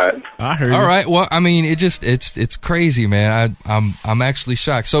am. Yeah, I heard. All right. Well, I mean, it's crazy, man. I'm actually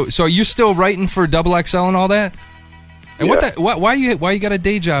shocked. So are you still writing for XXL and all that? And why you got a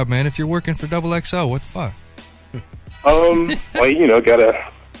day job, man? If you're working for XXL, what the fuck? Well,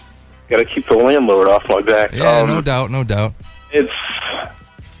 gotta keep the landlord off my back. Yeah, no doubt. It's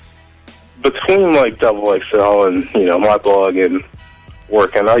between like XXL and my blog and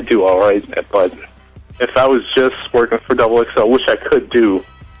work, and I do all right. But if I was just working for XXL, which I could do,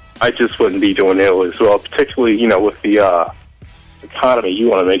 I just wouldn't be doing it as well. Particularly, with the economy, you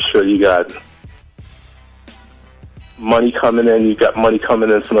want to make sure you got money coming in. You got money coming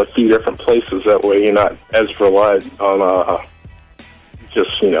in from a few different places. That way, you're not as reliant on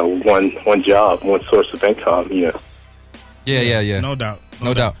just one job, one source of income. Yeah. No doubt.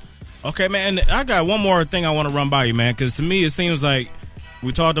 Okay, man. And I got one more thing I want to run by you, man, because to me it seems like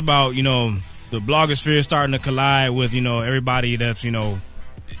we talked about the blogosphere starting to collide with everybody that's in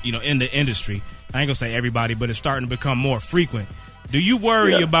the industry. I ain't gonna say everybody, but it's starting to become more frequent. Do you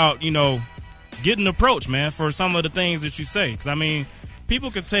worry about getting approached, man, for some of the things that you say? Because I mean,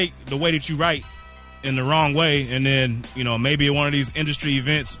 people could take the way that you write in the wrong way, and then maybe at one of these industry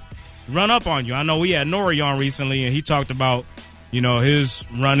events run up on you. I know we had Nori on recently, and he talked about his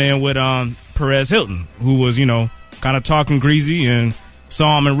run-in with Perez Hilton, who was kind of talking greasy, and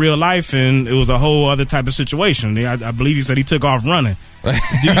saw him in real life, and it was a whole other type of situation. I believe he said he took off running.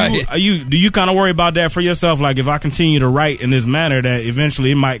 Do you kind of worry about that for yourself? Like, if I continue to write in this manner, that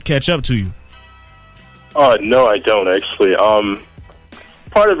eventually it might catch up to you? No, I don't actually.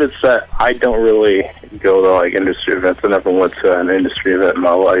 Part of it's that I don't really go to like industry events. I never went to an industry event in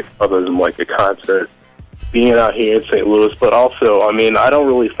my life other than like a concert. Being out here in St. Louis, but also, I mean, I don't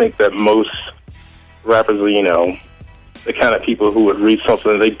really think that most rappers are, the kind of people who would read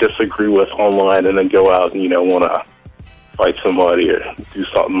something they disagree with online and then go out and want to fight somebody or do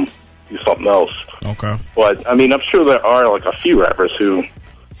something else. Okay. But I mean, I'm sure there are like a few rappers who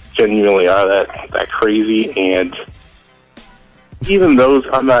genuinely are that crazy, and even those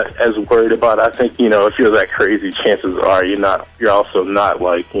I'm not as worried about. I think if you're that crazy, chances are you're also not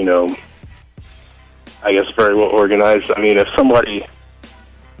like I guess very well organized. I mean, if somebody,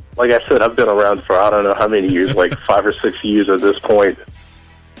 like I said, I've been around for I don't know how many years, like 5 or 6 years at this point.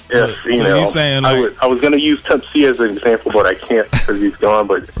 If you're saying, like, I was going to use Temp C as an example, but I can't because he's gone.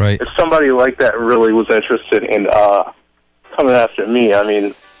 But if somebody like that really was interested in coming after me, I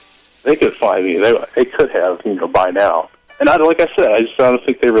mean, they could find me. They could have, by now. And like I said, I just don't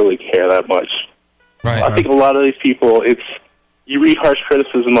think they really care that much. Right. I think a lot of these people, you read harsh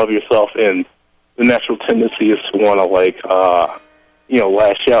criticism of yourself, and the natural tendency is to want to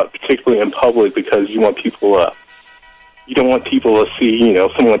lash out, particularly in public, because you want people you don't want people to see,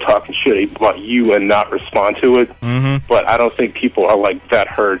 someone talking shit about you and not respond to it. Mm-hmm. But I don't think people are like that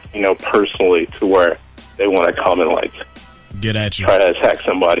hurt, personally, to where they want to come and get at you, try to attack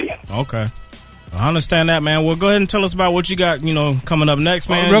somebody. Okay. I understand that, man. Well, go ahead and tell us about what you got, coming up next,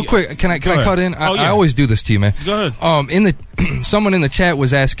 man. Real quick, can I cut in? I always do this to you, man. Go ahead. Someone in the chat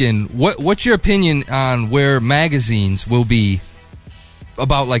was asking, what's your opinion on where magazines will be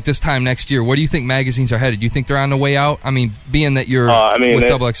about like this time next year? Where do you think magazines are headed? Do you think they're on the way out? I mean, being that you're with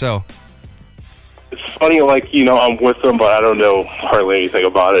XXL. funny, like, you know, I'm with them, but I don't know hardly anything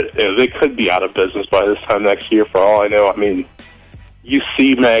about it. They could be out of business by this time next year, for all I know. I mean, you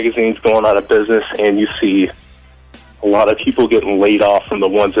see magazines going out of business, and you see a lot of people getting laid off from the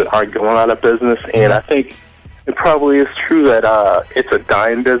ones that aren't going out of business, and I think it probably is true that it's a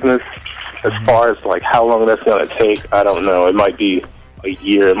dying business. As far as, like, how long that's going to take, I don't know. It might be a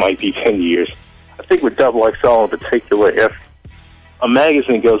year, it might be 10 years. I think with Double XL in particular, if a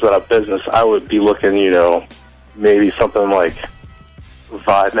magazine goes out of business, I would be looking, you know, maybe something like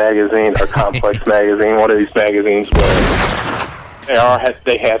Vibe magazine or Complex magazine, one of these magazines where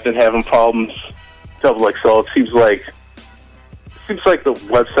they have been having problems. Double XL, it seems like the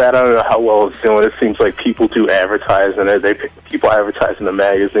website, I don't know how well it's doing. It seems like people do advertise in it. People advertise in the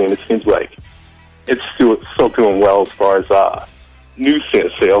magazine. It seems like it's still doing well as far as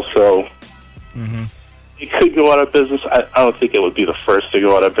newsstand sales. So it could go out of business. I don't think it would be the first to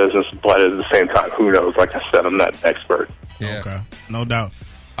go out of business, but at the same time, who knows? Like I said, I'm not an expert. Yeah. Okay, no doubt.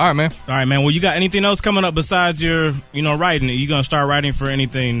 All right, man. Well, you got anything else coming up besides your, you know, writing? Are you gonna start writing for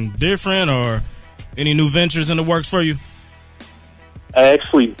anything different or any new ventures in the works for you? I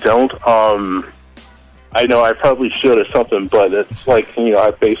actually don't. I know I probably should or something, but it's like, you know,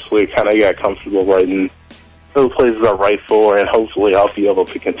 I basically kind of got comfortable writing for the places I write for, and hopefully I'll be able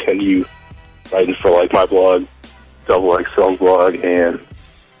to continue writing for, like, my blog, Double XL blog, and,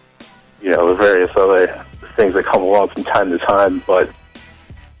 you know, the various other things that come along from time to time. But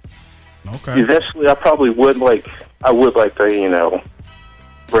eventually I probably would like to, you know,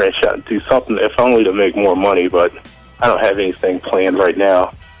 branch out and do something, if only to make more money, but I don't have anything planned right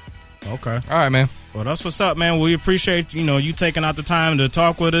now. Okay. All right, man. Well, that's what's up, man. We appreciate, you know, you taking out the time to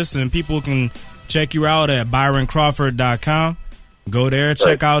talk with us, and people can check you out at ByronCrawford.com. Go there,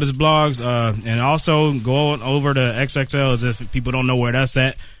 check out his blogs, and also go over to XXL, as if people don't know where that's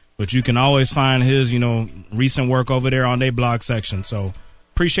at, but you can always find his, you know, recent work over there on their blog section. So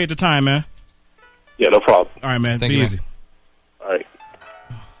appreciate the time, man. Yeah, no problem. All right, man. Thank Be you, easy. man. All right.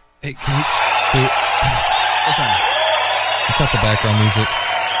 Hey, can you... What's that? Cut the background music.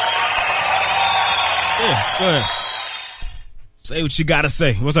 Yeah, go ahead. Say what you gotta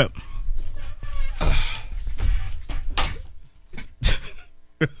say. What's up?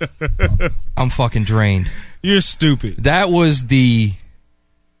 I'm fucking drained. You're stupid. That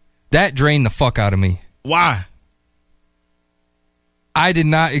drained the fuck out of me. Why? I did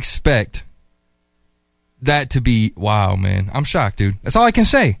not expect that to be... Wow, man. I'm shocked, dude. That's all I can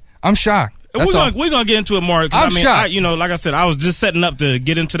say. I'm shocked. We're gonna get into it more. I'm shocked. you know, like I said, I was just setting up to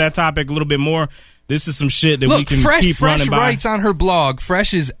get into that topic a little bit more. This is some shit that we can keep running by. Fresh writes on her blog.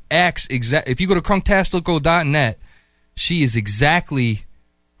 Fresh is if you go to crunktastico.net, she is exactly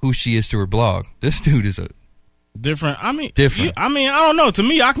who she is to her blog. This dude is different. Different. I don't know. To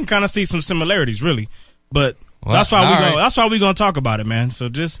me, I can kind of see some similarities, really. But that's why we're gonna talk about it, man. So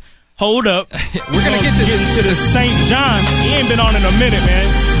just hold up. We're gonna get into the St. John. He ain't been on in a minute, man.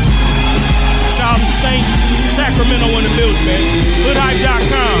 Shout out to St. Sacramento in the building, man.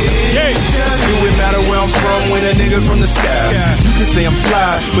 Hoodhype.com. Yeah. Do it matter where I'm from when a nigga from the sky? You can say I'm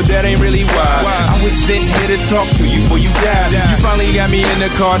fly, but that ain't really why. I was sent here to talk to you before you died. You finally got me in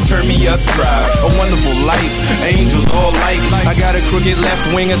the car, turn me up, drive. A wonderful life, angels all like. I got a crooked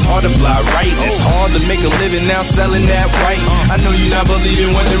left wing, it's hard to fly right. It's hard to make a living now selling that white. I know you not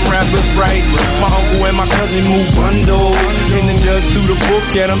believing what them rappers write. My uncle and my cousin move bundles, and the judge threw the book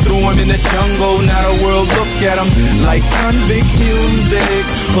at him, threw him in the jungle. Now the world look at them like convict music.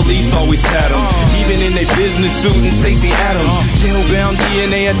 Police always pat them, even in their business suit and Stacey Adams. Jailbound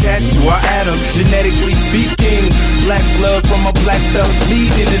DNA attached to our atoms. Genetically speaking, black blood from a black thug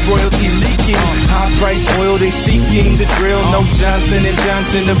bleeding is royalty leaking. High price oil they seeking to drill. No Johnson &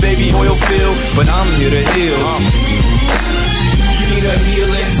 Johnson, the baby oil field, but I'm here to heal. You need a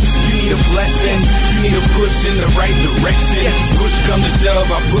healing, you need a blessing, you need a push in the right direction. Push come to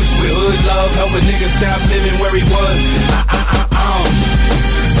shove, I push with hood love, help a nigga stop living where he was.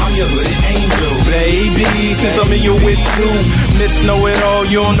 I'm your hooded angel, baby. Since I'm in your wit too, Miss Know It All,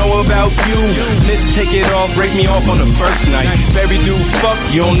 you don't know about you. Miss Take It All, break me off on the first night. Baby, do fuck,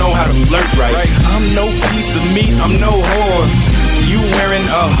 you don't know how to flirt right. I'm no piece of meat, I'm no whore. You wearing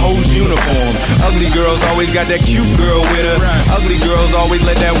a hoe's uniform. Ugly girls always got that cute girl with her. Ugly girls always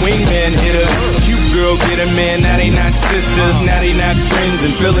let that wingman hit her. Cute girl get a man, now they not sisters, now they not friends,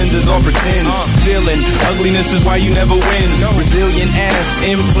 and feelings is all pretend. Feeling ugliness is why you never win. Brazilian ass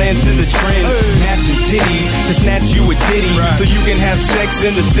implants is a trend. Matching titties to snatch you a ditty, so you can have sex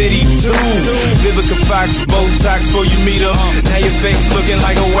in the city too. Vivica Fox, Botox before you meet her. Now your face looking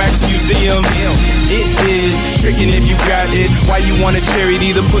like a wax museum. It is tricking if you got it. Why you want a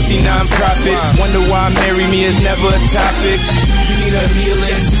charity, the pussy non-profit? Wonder why marry me is never a topic. You need a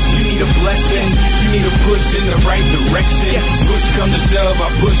healing, you need a blessing, you need a push in the right direction. Push come to shove, I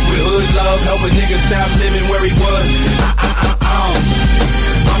push with hood love, help a nigga stop living where he was.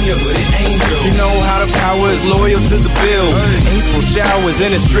 I'm your hooded angel. You know how the power is loyal to the bill. April showers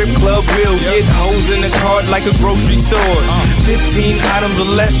in a strip club will get hoes in the cart like a grocery store. 15 items or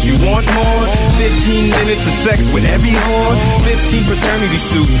less, you want more? 15 minutes of sex with every whore. 15 paternity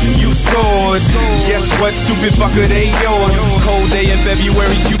suits, you scored. Guess what, stupid fucker, they yours. Cold day in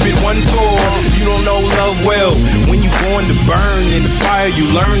February, Cupid 1-4. You don't know love well. When you born to burn in the fire, you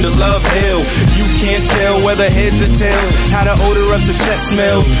learn to love hell. You can't tell whether heads or tails, how the odor of success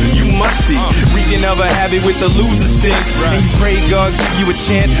smells. You musty, reeking of a habit with the loser stench. And you pray God give you a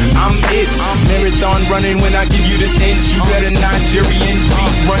chance, I'm it. Marathon running when I give you this inch. You better Nigerian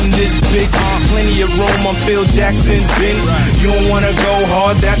feet run this bitch. Plenty of room on Phil Jackson's bench. You don't wanna go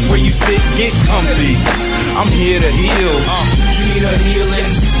hard, that's where you sit, get comfy. I'm here to heal. You need a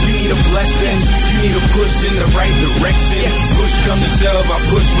healing, you need a blessing, you need a push in the right direction. Push come to shove, I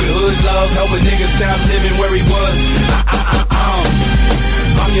push with hood love, help a nigga stop living where he was.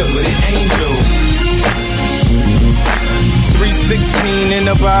 I'm your hooded angel. 3:16 in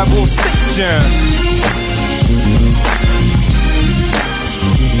the Bible, stick John.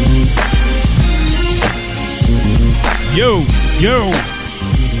 Yo.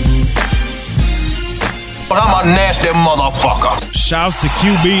 But I'm a nasty motherfucker. Shouts to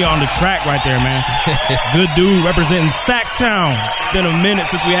QB on the track right there, man. Good dude representing Sacktown. It's been a minute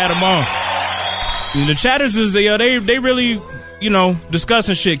since we had him on. The chatters is they really,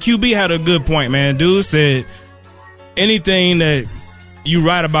 discussing shit. QB had a good point, man. Dude said anything that you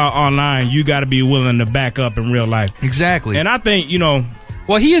write about online, you got to be willing to back up in real life. Exactly. And I think,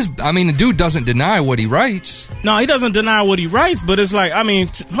 well, he is. I mean, the dude doesn't deny what he writes. No, he doesn't deny what he writes, but it's like, I mean,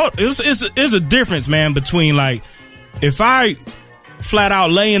 it's a difference, man, between like, if I flat out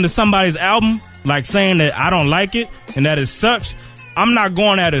lay into somebody's album, like saying that I don't like it and that it sucks, I'm not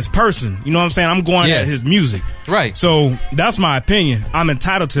going at his person. You know what I'm saying? I'm going at his music. Right. So that's my opinion. I'm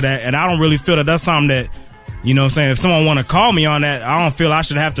entitled to that, and I don't really feel that that's something that, you know what I'm saying, if someone want to call me on that, I don't feel I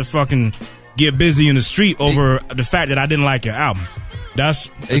should have to fucking get busy in the street over the fact that I didn't like your album.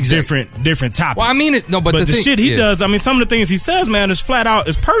 That's a different topic. Well, I mean, but the shit he does, I mean, some of the things he says, man, is flat out,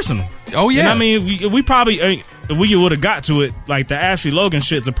 is personal. Oh, yeah. And I mean, we probably, if we would have got to it, like the Ashley Logan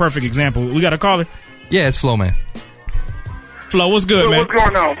shit's a perfect example. We got a caller? Yeah, it's Flo, man. Flo, what's good, man? What's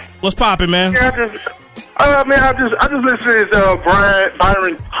going on? What's popping, man? Yeah, I just listened to this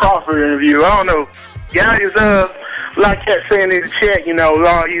Byron Crawford interview. I don't know. Guys, like I kept saying in the chat, he's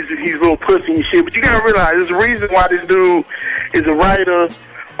a little pussy and shit. But you gotta realize there's a reason why this dude is a writer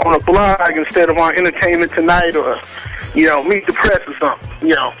on a blog instead of on Entertainment Tonight or, Meet the Press or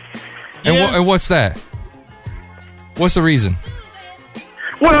something, And what's that? What's the reason?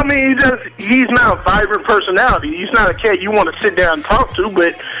 Well, I mean, he's not a vibrant personality. He's not a cat you want to sit down and talk to,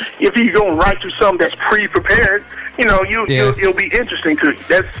 but if he's going to write you something that's pre-prepared, you'll be interesting to you.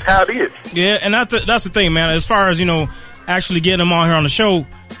 That's how it is. Yeah, and that's the thing, man. As far as, actually getting him on here on the show,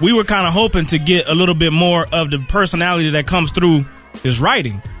 we were kind of hoping to get a little bit more of the personality that comes through his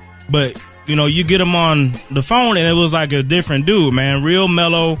writing. But, you get him on the phone and it was like a different dude, man. Real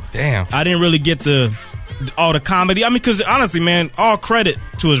mellow. Damn. I didn't really get all the comedy. I mean, because honestly, man, all credit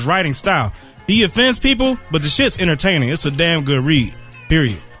to his writing style. He offends people, but the shit's entertaining. It's a damn good read,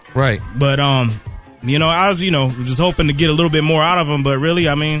 period. Right. But, I was, just hoping to get a little bit more out of him, but really,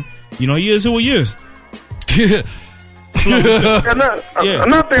 I mean, he is who he is. Another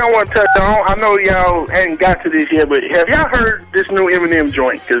thing I want to touch on, I know y'all ain't got to this yet, but have y'all heard this new Eminem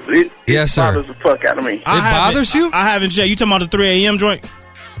joint? Because it bothers the fuck out of me. It bothers you? I haven't yet. You talking about the 3 a.m. joint?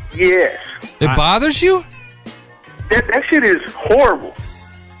 Yes. It bothers you? That shit is horrible.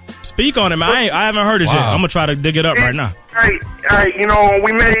 Speak on it, man. I haven't heard it yet. I'm going to try to dig it up right now. Right, when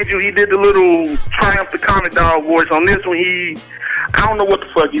We Made You, he did the little Triumph the Comic Dog voice. On this one, I don't know what the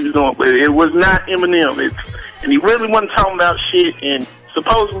fuck he was doing, but it was not Eminem. And he really wasn't talking about shit, and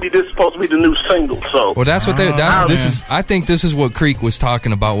supposedly this is supposed to be the new single. So, well, that's what I think this is what Creek was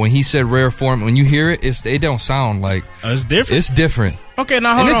talking about when he said rare form. When you hear it, it don't sound like it's different. It's different. Okay,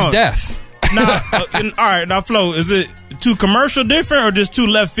 now hold on. And it's death. All right, now Flo, is it too commercial different or just too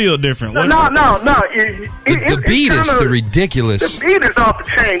left field different? No. The beat is the ridiculous. The beat is off the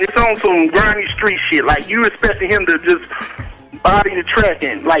chain. It's on some grimy street shit. Like, you expecting him to just body the track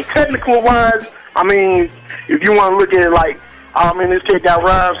in. Like, technical wise, I mean, if you want to look at it like, this kid got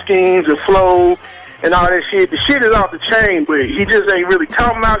rhyme schemes and flow and all that shit. The shit is off the chain, but he just ain't really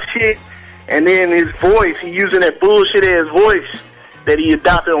talking about shit. And then his voice, he using that bullshit ass voice that he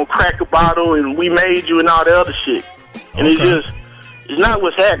adopted on Crack a Bottle and We Made You and all the other shit. And it's not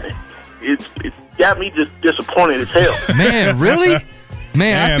what's happening. It got me just disappointed as hell. Man, really?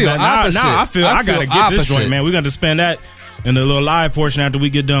 Man, I feel opposite. Now I feel I gotta get this joint, man. We're gonna spend that in the little live portion after we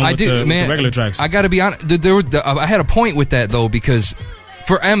get done with the regular tracks. I gotta be honest. I had a point with that though, because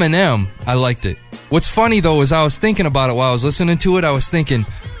for Eminem, I liked it. What's funny though is I was thinking about it while I was listening to it. I was thinking,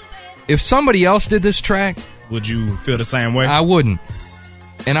 if somebody else did this track, would you feel the same way? I wouldn't.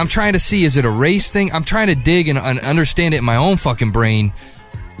 And I'm trying to see, is it a race thing? I'm trying to dig and understand it in my own fucking brain.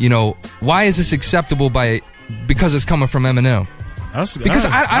 You know, why is this acceptable because it's coming from Eminem? That's a good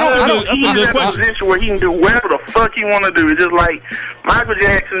question. Position where he can do whatever the fuck he want to do. It's just like Michael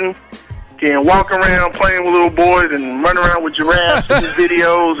Jackson can walk around playing with little boys and run around with giraffes in his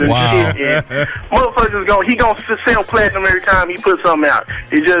videos and shit. And motherfuckers he gonna sell platinum every time he puts something out.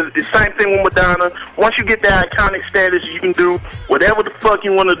 It's just the same thing with Madonna. Once you get that iconic status, you can do whatever the fuck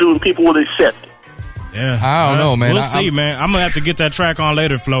you want to do, and people will accept it. Yeah, I don't know, man. We'll see, man. I'm gonna have to get that track on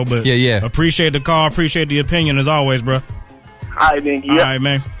later, Flo. But yeah. Appreciate the call. Appreciate the opinion as always, bro. All right, man. All right,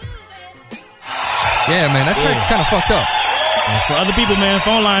 man. Yeah, man. That track's kind of fucked up. And for other people, man,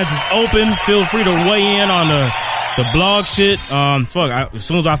 phone lines is open. Feel free to weigh in on the blog shit. As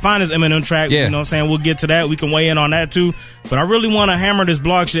soon as I find this Eminem track, you know what I'm saying, we'll get to that. We can weigh in on that too. But I really want to hammer this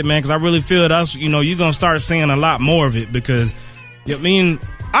blog shit, man, because I really feel that's, you're going to start seeing a lot more of it because,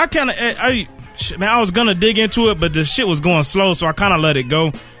 I was going to dig into it, but the shit was going slow, so I kind of let it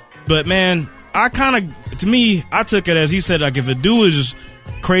go. But, man, I took it as he said, like, if a dude is just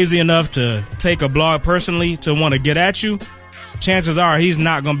crazy enough to take a blog personally to want to get at you, chances are he's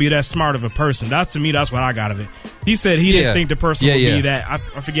not going to be that smart of a person. To me, that's what I got of it. He said he didn't think the person would be that. I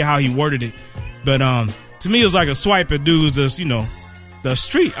forget how he worded it. But to me, it was like a swipe at dudes that's, the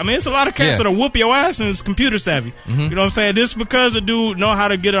street. I mean, it's a lot of cats that'll whoop your ass and it's computer savvy. Mm-hmm. You know what I'm saying? Just because a dude know how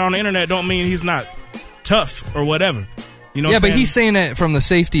to get it on the internet don't mean he's not tough or whatever. You know what I'm saying? But he's saying that from the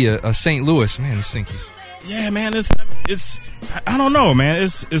safety of St. Louis. Man, this thing yeah, man, it's I don't know, man.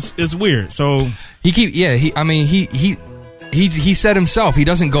 It's weird. So he said himself he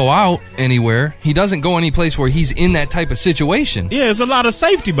doesn't go out anywhere. He doesn't go any place where he's in that type of situation. Yeah, there's a lot of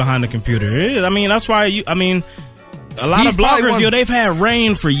safety behind the computer. I mean, that's why a lot of bloggers, they've had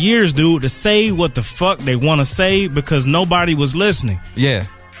reign for years, dude, to say what the fuck they want to say because nobody was listening. Yeah.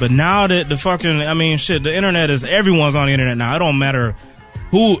 But now that the internet everyone's on the internet now. It don't matter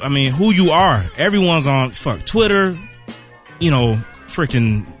who you are. Everyone's on Twitter,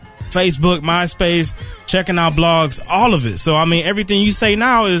 freaking Facebook, MySpace, checking out blogs, all of it. So, everything you say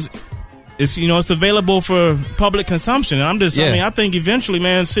now is it's available for public consumption. And I think eventually,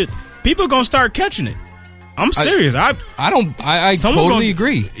 man, people are going to start catching it. I'm serious. I totally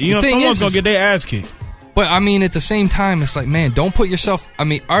agree. Someone's going to get their ass kicked. But, at the same time, it's like, man, don't put yourself...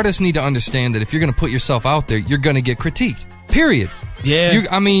 artists need to understand that if you're going to put yourself out there, you're going to get critiqued. Period. Yeah.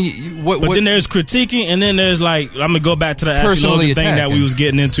 But then there's critiquing, and then there's I'm going to go back to the Ashley Logan thing that we was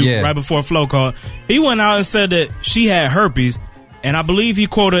getting into right before Flo called. He went out and said that she had herpes, and I believe he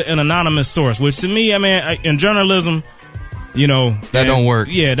quoted an anonymous source, which to me, in journalism... that don't work.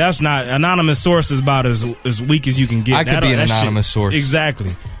 Yeah, that's not anonymous source is about as weak as you can get. I could be an anonymous source.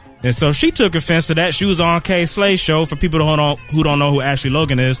 Exactly. And so she took offense to that. She was on Kay Slay's show. For people who don't know who Ashley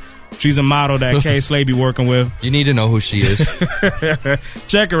Logan is, she's a model that Kay Slay be working with. You need to know who she is.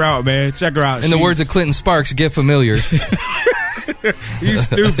 Check her out, man. Check her out. In the words of Clinton Sparks, get familiar. You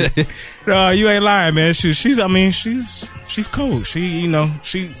stupid. No, you ain't lying, man. She's cool.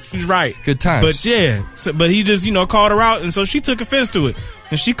 She's right. Good times. But but he just called her out, and so she took offense to it,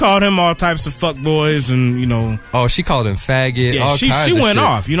 and she called him all types of fuckboys, and Oh, she called him faggot. Yeah, she went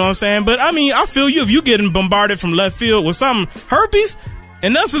off. You know what I'm saying? But I feel you. If you getting bombarded from left field with some herpes,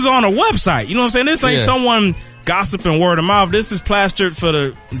 and this is on a website. You know what I'm saying? This ain't someone gossiping word of mouth. This is plastered for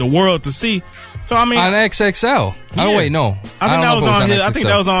the world to see. So on XXL. Yeah. Oh wait, no. I think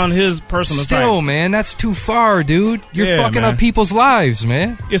that was on his personal site. Still, man, that's too far, dude. You're fucking up people's lives,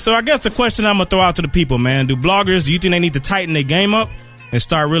 man. Yeah, so I guess the question I'm gonna throw out to the people, man, do you think they need to tighten their game up? and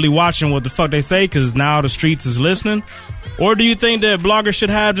start really watching what the fuck they say because now the streets is listening? Or do you think that bloggers should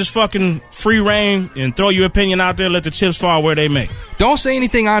have just fucking free reign and throw your opinion out there, let the chips fall where they may? Don't say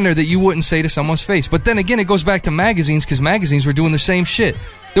anything on there that you wouldn't say to someone's face. But then again, it goes back to magazines because magazines were doing the same shit.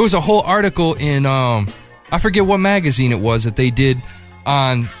 There was a whole article in, I forget what magazine it was that they did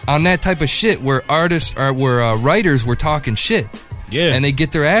on that type of shit where writers were talking shit. Yeah. And they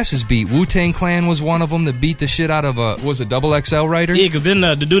get their asses beat. Wu-Tang Clan was one of them that beat the shit out of a double XL writer? Yeah, because then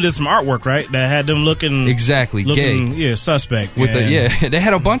the dude did some artwork, right? That had them looking... Exactly, looking, gay. Yeah, suspect. With they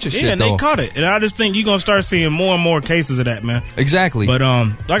had a bunch of shit, and though. they caught it. And I just think you're going to start seeing more and more cases of that, man. Exactly. But,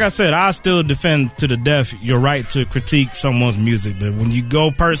 like I said, I still defend to the death your right to critique someone's music. But when you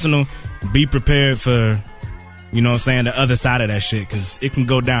go personal, be prepared for... You know what I'm saying? The other side of that shit, because it can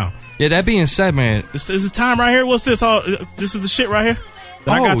go down. Yeah, that being said, man. Is this time right here? What's this? This is the shit right here?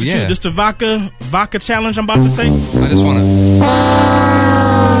 That I got to choose. This the vodka challenge I'm about to take? I just want to...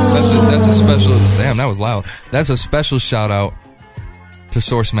 That's a special... Damn, that was loud. That's a special shout out to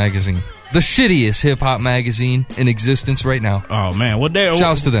Source Magazine. The shittiest hip-hop magazine in existence right now. Oh, man.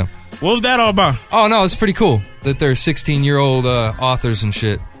 Shouts to them. What was that all about? Oh, no, it's pretty cool that they're 16-year-old authors and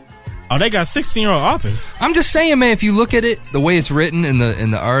shit. Oh, they got 16-year-old authors. I'm just saying, man, if you look at it, the way it's written and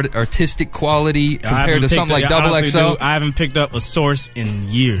the artistic quality compared to something like Double XL. Dude, I haven't picked up a Source in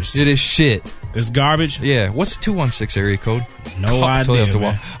years. It is shit. It's garbage. Yeah. What's the 216 area code? No idea,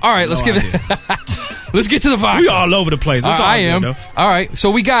 man. All right, let's get it. Let's get to the vodka. We all over the place. I am. All right,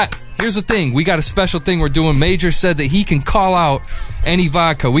 so here's the thing. We got a special thing we're doing. Major said that he can call out any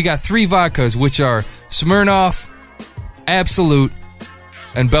vodka. We got 3 vodkas, which are Smirnoff, Absolute,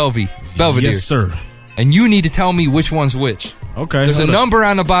 and Belvedere. Yes, sir. And you need to tell me which one's which. Okay. There's a number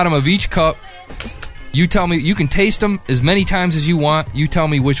on the bottom of each cup. You tell me. You can taste them as many times as you want. You tell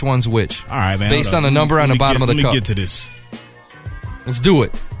me which one's which. All right, man. Based on the number on the bottom of the cup. Let me get to this. Let's do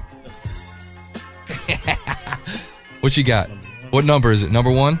it. What you got? What number is it?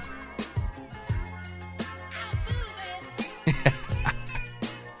 Number 1?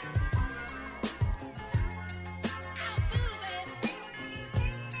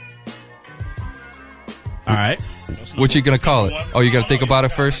 All right. What you gonna call it? Oh, you gotta think about it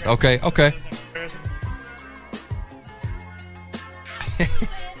first? Okay.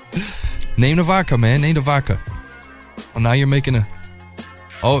 Name the vodka, man. Name the vodka. Oh, now you're making a...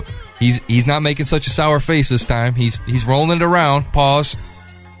 Oh, he's not making such a sour face this time. He's rolling it around. Pause.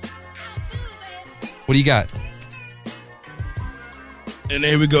 What do you got? And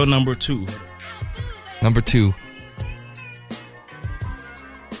there we go, number 2. Number 2.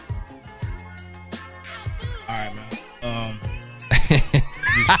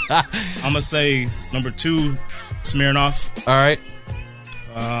 I'm gonna say number 2, Smirnoff. All right.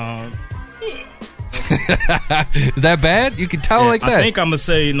 Is that bad? You can tell like that. I think I'm gonna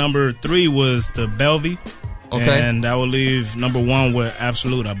say number 3 was the Belvedere. Okay. And that will leave number 1 with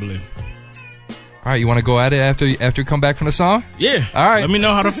Absolute, I believe. All right, you want to go at it after you come back from the song? Yeah. All right. Let me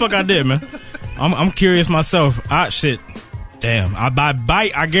know how the fuck I did, man. I'm curious myself. Shit. Damn.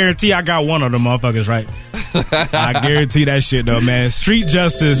 I guarantee I got one of them motherfuckers right. I guarantee that shit though, man. Street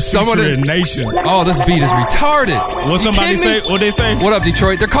Justice, featuring Nation. Oh, this beat is retarded. What somebody say? What they say? What up,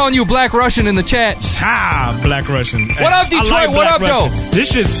 Detroit? They're calling you Black Russian in the chat. Black Russian. What up, Detroit? Like what up, Russian. though?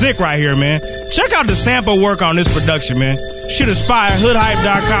 This shit's sick right here, man. Check out the sample work on this production, man. Shit is fire.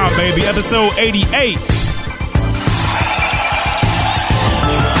 Hoodhype.com, baby. Episode 88.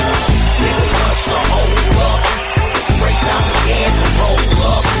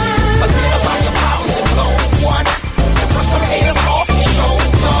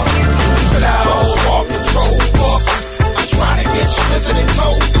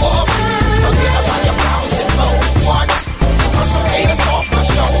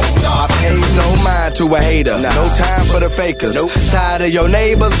 To a hater, no time for the fakers. Tired of your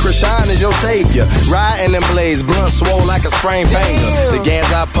neighbors, Krishan is your savior. Riding in blaze, blunt swole like a sprained finger. The gans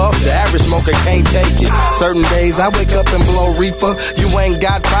I puff, the average smoker can't take it. Certain days I wake up and blow reefer. You ain't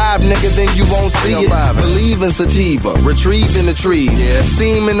got 5 niggas, then you won't see it. Believe in sativa, retrieve in the trees.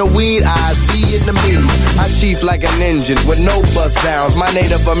 Steam in the weed, eyes Vietnamese. I chief like an engine with no bust downs. My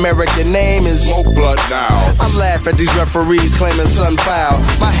Native American name is Smoke Blood Down. I laugh at these referees claiming sun foul.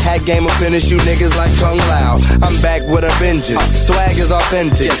 My hat game will finish you niggas like Kung Lao. I'm back with a vengeance. Swag is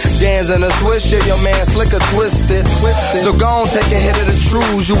authentic. Dan's in a swisher, your man slicker twisted. So go on, take a hit of the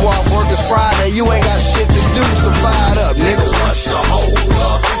truths. You off work is Friday, you ain't got shit to do, so fire it up, nigga. Rush the whole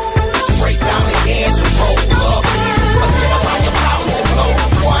up. Let's break down the cans and roll up. Forget about your pounds and blow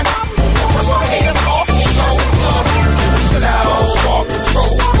one. Brush some haters off your shoulder. Now spark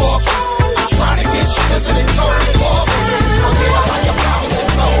control up. I'm trying to get you visiting toe up. Forget about your pounds.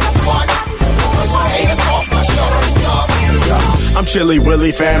 Chilly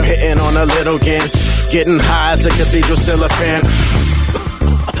Willy fam, hitting on a little gans. Getting high as a cathedral cellophane.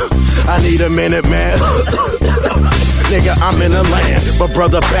 I need a minute, man. Nigga, I'm in the land, but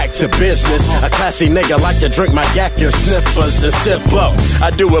brother, back to business. A classy nigga like to drink my yak and sniffers and sip up. I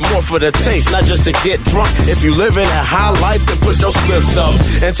do it more for the taste, not just to get drunk. If you living a high life, then put your spliffs up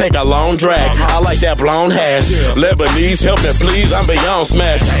and take a long drag. I like that blown hash. Lebanese, help me please, I'm beyond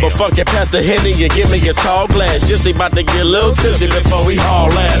smash. But fuck it, pass the Henny and give me a tall glass. Just about to get a little tipsy before we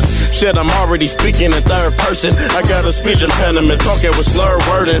haul ass. Shit, I'm already speaking in third person. I got a speech impediment, talking with slur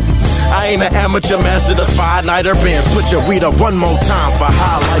wording. I ain't an amateur master, the 5-nighter bands. Put your weed up one more time for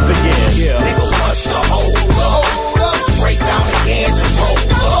high life again. Yeah. Nigga, what's the hold up? Break down the cans and roll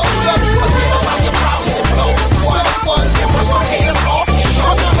up. Forget about your problems and blow one. And brush some haters off your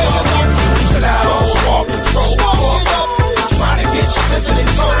shoulder. Don't swap control. Trying to get you listening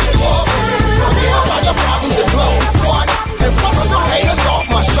to forget about your problems and blow one. And brush some haters off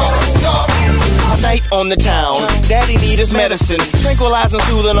my shoulders. Night on the town, daddy need his medicine. Tranquilizing,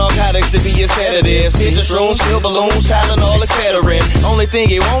 soothing narcotics to be his sedatives. Hit the shrooms, fill balloons, Tylenol, etc. Only thing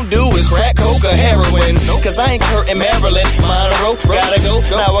he won't do is crack coke or heroin. Cause I ain't Kurt in Maryland, Monroe, gotta go.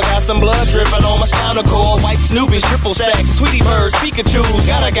 Now I got some blood dripping on my spinal cord. White Snoopy's, triple stacks, Tweety birds, Pikachu.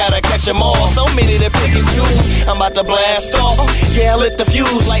 Gotta catch them all, so many to pick and choose. I'm about to blast off, yeah, I lit the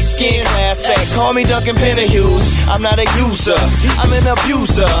fuse. Light skin, glass sack, call me Duncan Penahughes. I'm not a user, I'm an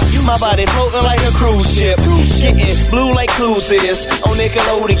abuser. My body floating like a cruise ship, getting blue like Clues is on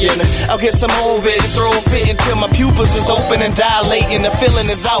Nickelodeon. I'll get some more of it, throw a fit until my pupils is open and dilating. The feeling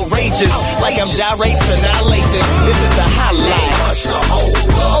is outrageous, like I'm gyrating, annihilating. This is the highlight. What's the hold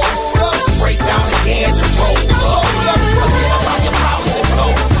up? Break down the cans and roll up. Forget about your problems and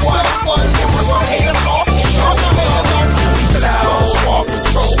blow one. And brush some haters off your shoulder. Don't swap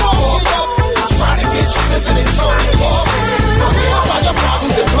control. Trying to get you listening to forget about your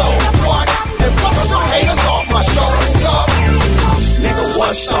problems and blow one. And brush some haters off my shoulders. Nigga,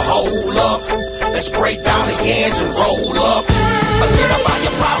 what's the hold up? Let's break down the cans and roll up. Forget about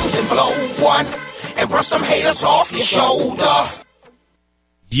your problems and blow one. And brush some haters off your shoulders.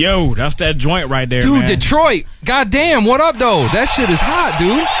 Yo, that's that joint right there, dude, man. Detroit. Goddamn, what up, though? That shit is hot,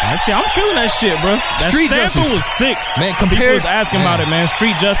 dude. I'm feeling that shit, bro. That Street sample Justice was sick. Man, People was asking about it, man.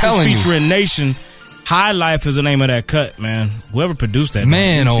 Street Justice featuring Nation. High Life is the name of that cut, man. Whoever produced that,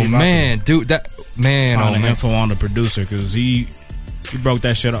 man, oh man, dude, that man, oh man. Info on the producer because he broke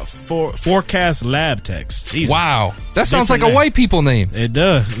that shit up. Forecast Lab Text. Jesus. Wow, that sounds like a white people name. It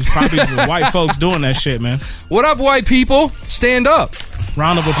does. It's probably some white folks doing that shit, man. What up, white people? Stand up.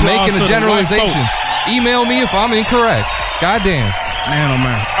 Round of applause. Making a generalization. Email me if I'm incorrect. Goddamn. Man, oh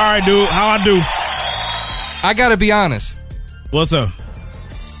man. All right, dude. How I do? I gotta be honest. What's up?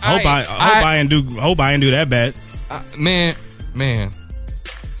 Hope I didn't do that bad. Man.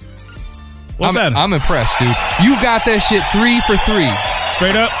 What's that? I'm impressed, dude. You got that shit 3 for 3.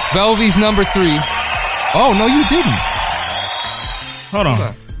 Straight up? Velvy's number 3. Oh, no, you didn't. Hold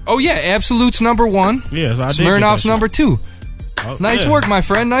on. Oh, yeah, Absolute's number 1. Yes, I did. Smirnoff's number 2. Oh, nice yeah. work, my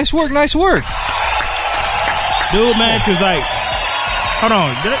friend. Nice work. Dude, man, because like, hold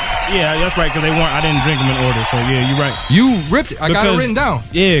on. Yeah, that's right, because I didn't drink them in order, so yeah, you're right. You ripped it. I got it written down.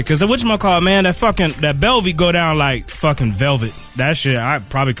 Yeah, because the whatchamacallit, man, that Belvy go down like fucking velvet. That shit, I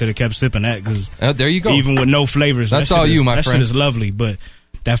probably could have kept sipping that, because there you go. Even with no flavors. That's all you, my friend. That shit is lovely, but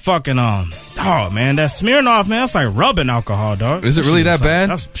that fucking, oh man, that Smirnoff, man, that's like rubbing alcohol, dog. Is it really that bad?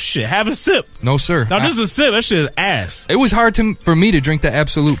 That's shit, have a sip. No, sir. No, this is a sip. That shit is ass. It was hard for me to drink the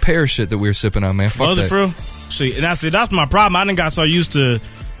Absolute pear shit that we were sipping on, man. Fuck was that. It for real? See, and that's my problem. I done got so used to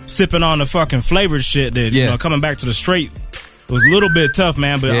sipping on the fucking flavored shit that, you know, coming back to the straight was a little bit tough,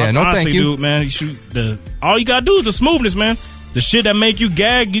 man. But honestly, thank you. dude, man, all you gotta do is the smoothness, man. The shit that make you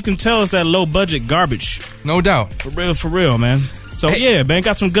gag, you can tell it's that low budget garbage. No doubt. For real, man. So yeah, man,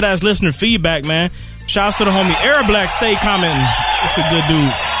 got some good ass listener feedback, man. Shouts to the homie Air Black, stay commenting. It's a good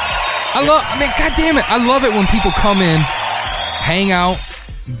dude. God damn it, I love it when people come in, hang out,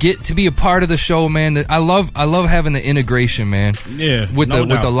 get to be a part of the show, man. I love having the integration, man. Yeah, with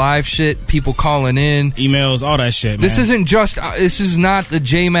the live shit, people calling in, emails, all that shit, man. This is not the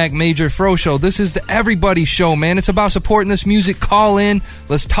J-Mac Major Fro show. This is the everybody show, man. It's about supporting this music. Call in,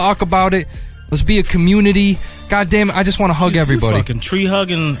 let's talk about it. Let's be a community. God damn it, I just want to hug everybody. Fucking tree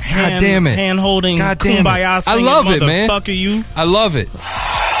hugging, hand holding, God damn kumbaya it. singing, I love it, man. Motherfucker, you. I love it.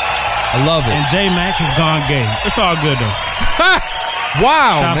 And J-Mac has gone gay. It's all good though.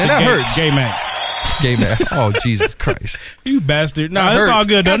 Wow, shouts man, that hurts. Gay Mac. Gay Mac. Oh, Jesus Christ. You bastard. No, that it's hurts. all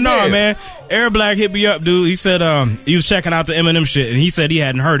good though. God No, damn. man. Air Black hit me up, dude. He said he was checking out the Eminem shit, and he said he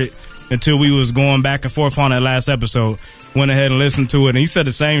hadn't heard it. until we was going back and forth on that last episode. Went ahead and listened to it, and he said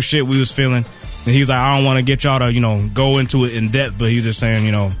the same shit we was feeling. And he's like, I don't want to get y'all to, go into it in depth, but he's just saying,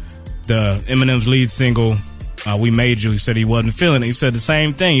 the Eminem's lead single, We Made You, he said he wasn't feeling it. He said the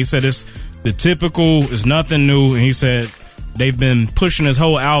same thing. He said it's the typical, it's nothing new, and he said they've been pushing his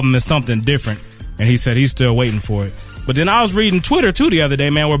whole album as something different, and he said he's still waiting for it. But then I was reading Twitter, too, the other day,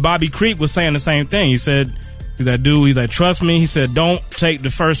 man, where Bobby Creek was saying the same thing. He's like, trust me. He said, don't take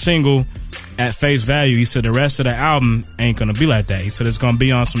the first single at face value. He said the rest of the album ain't going to be like that. He said it's going to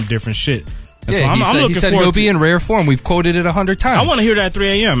be on some different shit. And so he said he'll be in rare form. We've quoted it 100 times. I want to hear that at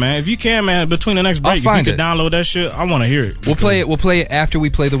 3 a.m., man. If you can, man, between the next break, if you can download that shit, I want to hear it. We'll play it after we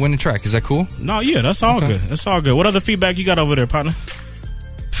play the winning track. Is that cool? No, yeah, that's all good. That's all good. What other feedback you got over there, partner?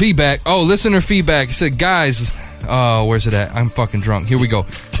 Feedback. Oh, listener feedback. He said, guys... Oh, where's it at? I'm fucking drunk. Here we go.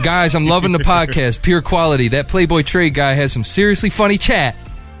 Guys, I'm loving the podcast. Pure quality. That Playboy Trade guy has some seriously funny chat.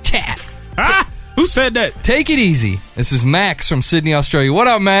 Who said that? Take it easy. This is Max from Sydney, Australia. What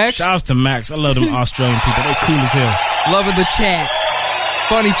up, Max? Shouts to Max. I love them Australian people. They cool as hell. Loving the chat.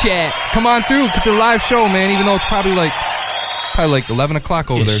 Funny chat. Come on through. Get the live show, man, even though it's probably like 11 o'clock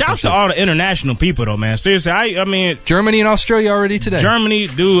over there. Shouts to all the international people, though, man. Seriously, I mean... Germany and Australia already today. Germany,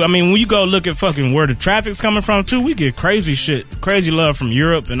 dude, I mean, when you go look at fucking where the traffic's coming from, too, we get crazy shit, crazy love from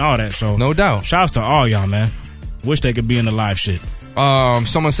Europe and all that, so... No doubt. Shouts to all y'all, man. Wish they could be in the live shit.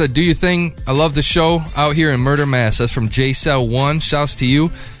 Someone said, do your thing. I love the show out here in Murder Mass. That's from JCell1. Shouts to you.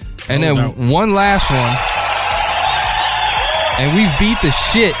 And then one last one. And we've beat the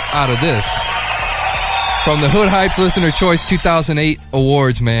shit out of this. From the Hood Hypes Listener Choice 2008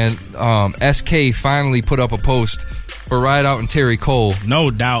 Awards, man, SK finally put up a post for Ride Out and Terry Cole. No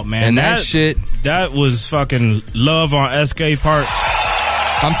doubt, man. And that shit... That was fucking love on SK part.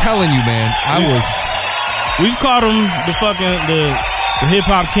 I'm telling you, man, We've called him the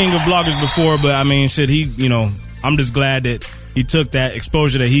hip-hop king of bloggers before, but, I mean, shit, I'm just glad that he took that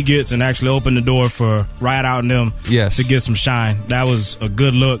exposure that he gets and actually opened the door for Ride Out and them to get some shine. That was a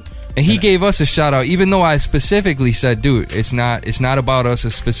good look. And he gave us a shout out, even though I specifically said, dude, it's not about us,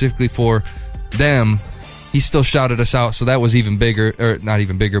 it's specifically for them. He still shouted us out, so that was even bigger, or not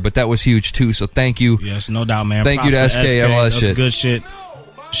even bigger, but that was huge too. So thank you. Yes, no doubt, man. Thank you to SK and all that shit. Good shit.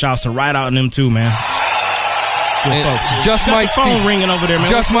 Shouts to Ride Out and them too, man. Good folks. Just Mike's phone ringing over there, man.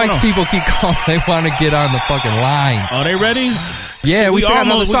 Just Mike's people keep calling. They want to get on the fucking line. Are they ready? Yeah, so we got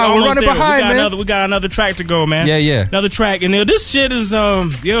another song. We're running behind, man. We got another track to go, man. Yeah. Another track. And this shit is,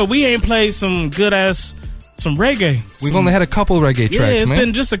 we ain't played some good-ass, some reggae. We've only had a couple reggae tracks, man. Yeah, it's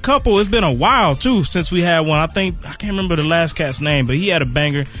been just a couple. It's been a while, too, since we had one. I can't remember the last cat's name, but he had a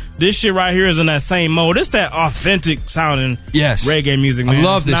banger. This shit right here is in that same mode. It's that authentic sounding reggae music, man. I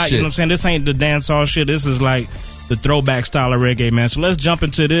love this shit. You know what I'm saying? This ain't the dancehall shit. This is like the throwback style of reggae, man. So let's jump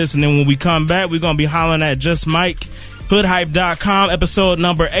into this, and then when we come back, we're going to be hollering at Just Mike. Hoodhype.com, episode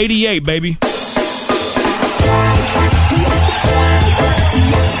number 88, baby.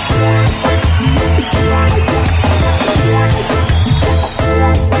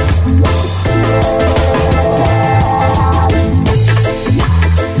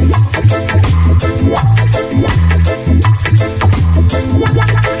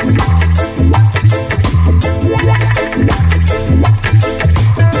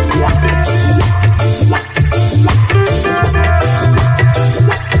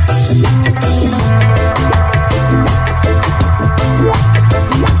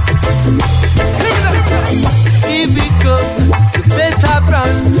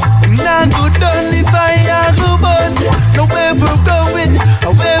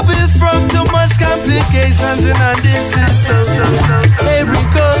 And this is so here we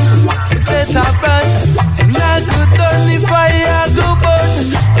go, better run. Not good on the fire, go burn.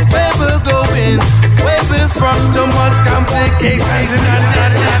 Where we're going, where we're from, too much complications. And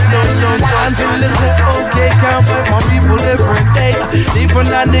this is so until it's okay, can't fight my people every day. Even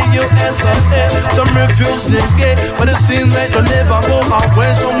in the USA, some refuse to get, but it seems like they'll never go out.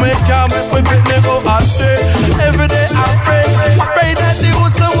 When some we can't make we go astray. Every day I pray that the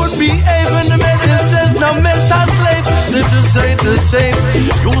youth would be able to make this no mental slave. They just ain't the same.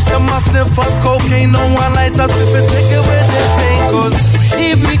 Use them a sniff for cocaine. No one like that if it take away their pain. Cause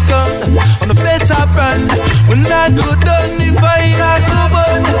here we come on a better run. We're not good on the fire, go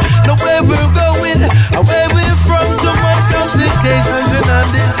burn. No where we're going, where we're from. Too much complications in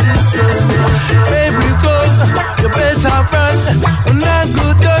this system. Where we go, you better run. We're not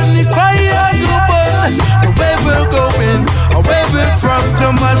good on the fire, go burn. No where we're going, where we're from.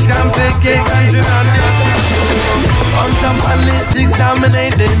 Too much complications in this system. On some politics and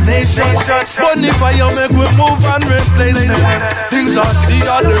dominate the nation. Bonify make we move and replace them. Things I see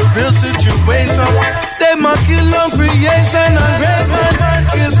are the real situation. Them a kill on creation and rebel.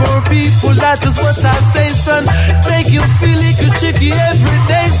 Kill for people, that is what I say, son. Make you feel like you tricky every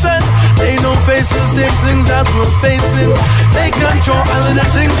day, son. They don't face the same things that we're facing. They control all of the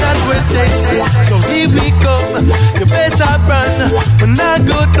things that we're chasing. So here we go, you better run. When I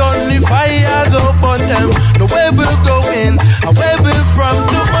go down the fire, go burn them. The way we're going, and where we're from.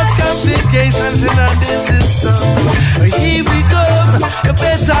 Too much complications in our system. Here we go, you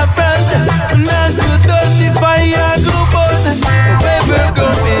better run. When I go down the fire, go burn. The way we're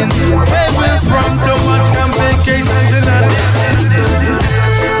going, and where we're from. Too much complications in our system.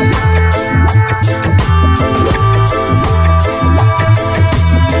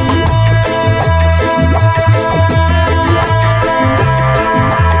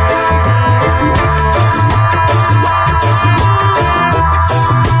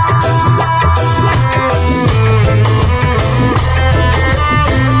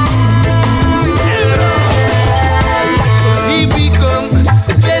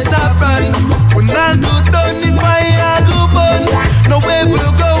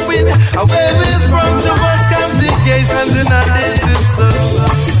 Away we from the most complications in our system.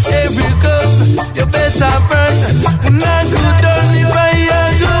 Every cup, you better burn. When I go down the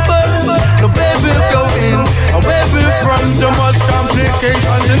fire, go burn. The baby going. Away we from the most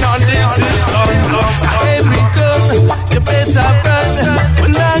complications in our system. Every cup, you better burn.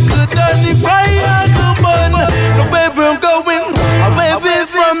 When I go down the fire, go burn. The baby going. Away we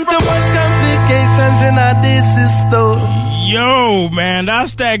from the most complications in our system. Yo, man,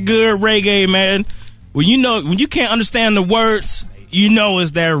 that's that good reggae, man. When you can't understand the words, you know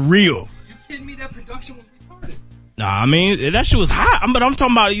it's that real. You kidding me? That production was retarded. Nah, I mean, that shit was hot. But I'm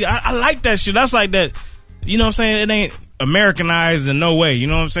talking about, I like that shit. That's like that, you know what I'm saying? It ain't Americanized in no way, you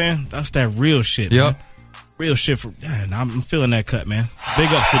know what I'm saying? That's that real shit, yep. Man. Real shit. I'm feeling that cut, man. Big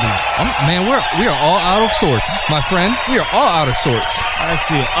up to them. Man, we are all out of sorts, my friend. We are all out of sorts.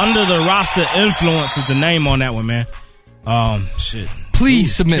 Actually, Under the Rasta Influence is the name on that one, man. Shit.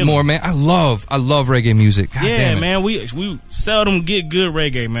 Please submit more, man. I love reggae music. God yeah, man. We seldom get good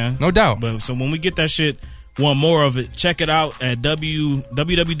reggae, man. No doubt. But so when we get that shit, want more of it, check it out at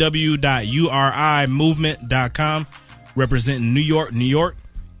www.urimovement.com. Representing New York.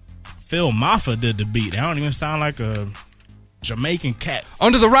 Phil Maffa did the beat. That don't even sound like a Jamaican cat.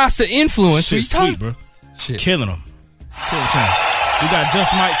 Under the Rasta Influence. Shit, sweet, bro. Shit. Killing him. We got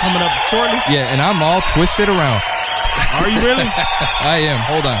Just Mike coming up shortly. Yeah, and I'm all twisted around. Are you really? I am.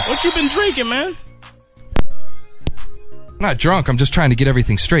 Hold on. What you been drinking, man? I'm not drunk. I'm just trying to get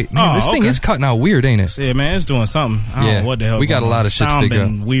everything straight. Man, this thing is cutting out weird, ain't it? Yeah, man, it's doing something. I don't know what the hell. We got a lot of shit to figure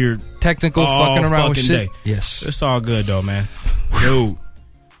out. Weird. Technical fucking around with shit. Day. Yes. It's all good, though, man. Dude.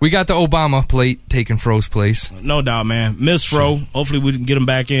 We got the Obama plate taking Fro's place. No doubt, man. Miss Fro. Hopefully we can get him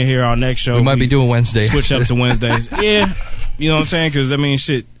back in here our next show. We might be doing Wednesday. Switch up to Wednesdays. Yeah. You know what I'm saying? Because, I mean,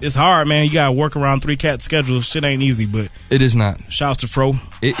 shit, it's hard, man. You got to work around 3 cat schedules. Shit ain't easy, but... It is not. Shouts to Fro.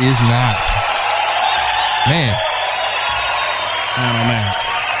 It is not. Man. Oh, man.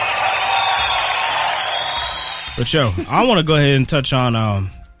 But, yo, I want to go ahead and touch on...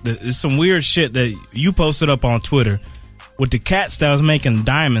 there's some weird shit that you posted up on Twitter with the cats that was making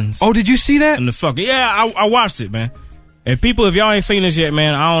diamonds. Oh, did you see that? And the fucking... Yeah, I watched it, man. And people, if y'all ain't seen this yet,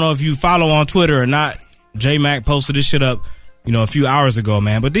 man, I don't know if you follow on Twitter or not. J-Mac posted this shit up, a few hours ago,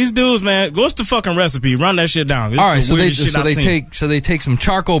 man. But these dudes, man, what's the fucking recipe? Run that shit down. All right, so they take some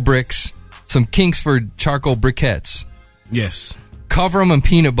charcoal bricks, some Kingsford charcoal briquettes. Yes. Cover them in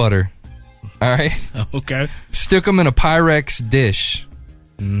peanut butter. All right. Okay. Stick them in a Pyrex dish.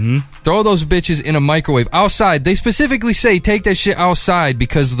 Mm-hmm. Throw those bitches in a microwave outside. They specifically say take that shit outside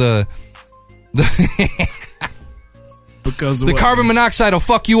because the carbon monoxide will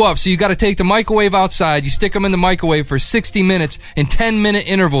fuck you up. So you got to take the microwave outside. You stick them in the microwave for 60 minutes in 10-minute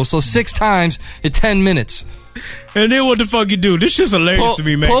intervals. So 6 times in 10 minutes. And then what the fuck you do? This shit's hilarious to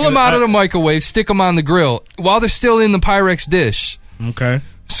me, man. Pull them out of the microwave, stick them on the grill while they're still in the Pyrex dish. Okay.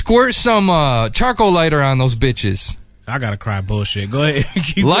 Squirt some charcoal lighter on those bitches. I gotta cry bullshit. Go ahead.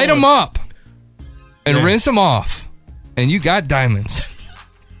 Light them up and rinse them off. And you got diamonds.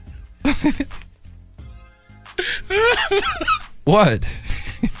 What?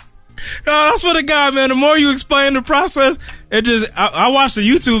 That's what the guy, man. The more you explain the process, it just. I watched a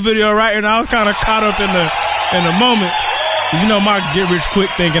YouTube video, right, and I was kind of caught up in the moment. You know, my get rich quick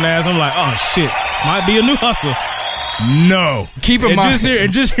thinking ass. I'm like, oh shit, this might be a new hustle. No, keep in mind.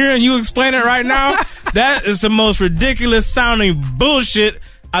 Just hearing you explain it right now, that is the most ridiculous sounding bullshit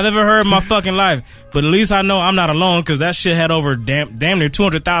I've ever heard in my fucking life. But at least I know I'm not alone because that shit had over damn near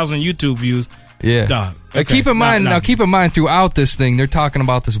 200,000 YouTube views. Yeah. Dog. Okay. Keep in mind throughout this thing, they're talking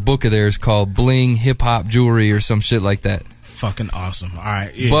about this book of theirs called Bling Hip Hop Jewelry or some shit like that. Fucking awesome. All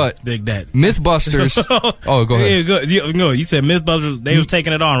right. Yeah, but dig that. Mythbusters. Oh, go ahead. Yeah, go. You said Mythbusters, they was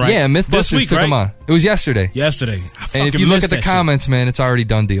taking it on, right? Yeah, Mythbusters took them on. It was yesterday. Yesterday. And if you look at the comments, man, it's already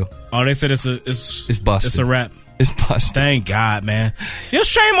done deal. Oh, they said it's busted. It's a wrap. It's busted. Thank God, man. Yeah,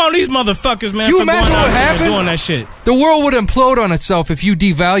 shame on these motherfuckers, man. Can you for imagine going what out there and happened? doing that shit. The world would implode on itself if you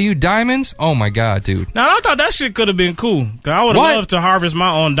devalued diamonds. Oh my God, dude. Now, I thought that shit could have been cool. Cause I would have loved to harvest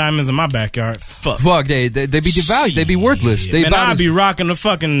my own diamonds in my backyard. Fuck, they'd be devalued. They'd be worthless. And I'd be rocking the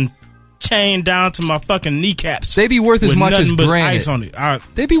fucking chain down to my fucking kneecaps. They'd be worth as much as granite. Ice on it.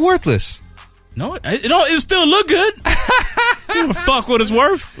 They'd be worthless. No, it still look good. Give a fuck what it's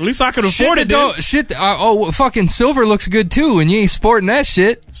worth. At least I could afford it. Fucking silver looks good too, and you ain't sporting that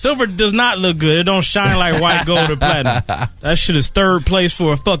shit. Silver does not look good. It don't shine like white gold or platinum. That shit is third place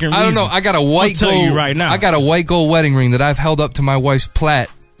for a fucking reason. I don't know. I got a white I'll gold. tell you right now. I got a white gold wedding ring that I've held up to my wife's plat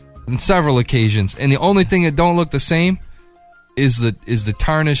on several occasions, and the only thing that don't look the same is the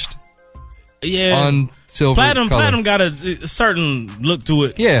tarnished. Yeah, on silver. Platinum got a certain look to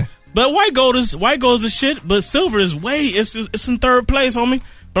it. Yeah. But white gold is the shit, but silver is it's in third place, homie.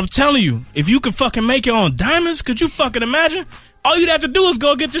 But I'm telling you, if you could fucking make your own diamonds, could you fucking imagine? All you'd have to do is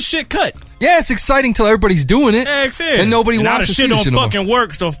go get this shit cut. Yeah, it's exciting till everybody's doing it. Yeah, and nobody wants to see shit don't fucking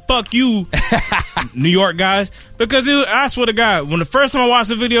work, so fuck you, New York guys. Because I swear to God, when the first time I watched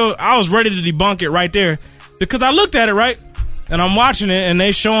the video, I was ready to debunk it right there. Because I looked at it, right? And I'm watching it, and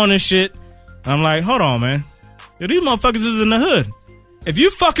they showing this shit. I'm like, hold on, man. Yo, these motherfuckers is in the hood. If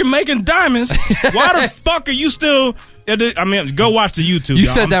you fucking making diamonds, why the fuck are you still... I mean, go watch the YouTube. You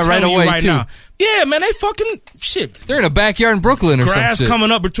said that right away, too. Now. Yeah, man, they fucking... Shit. They're in a backyard in Brooklyn or something. Grass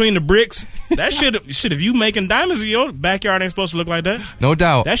coming up between the bricks. That shit, if you making diamonds, your backyard ain't supposed to look like that. No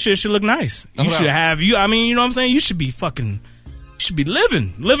doubt. That shit should look nice. You should have... I mean, you know what I'm saying? You should be fucking... You should be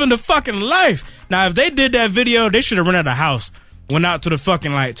living the fucking life. Now, if they did that video, they should have rented a house. Went out to the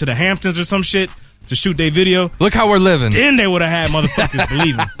fucking, like, to the Hamptons or some shit. To shoot their video. Look how we're living. Then they would have had motherfuckers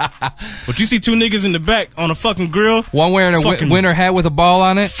believing. But you see two niggas in the back on a fucking grill. One wearing a winter hat with a ball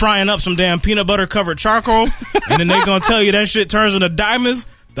on it. Frying up some damn peanut butter covered charcoal. And then they gonna tell you that shit turns into diamonds.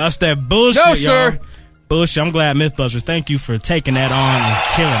 That's that bullshit, no, sir. Y'all. Bullshit. I'm glad Mythbusters. Thank you for taking that on and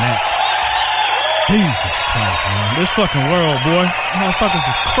killing that. Jesus Christ, man. This fucking world, boy. Motherfuckers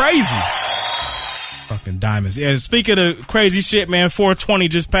is crazy. Fucking diamonds. Yeah, speaking of crazy shit, man, 420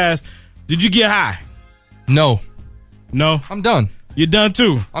 just passed. Did you get high? No. I'm done. You're done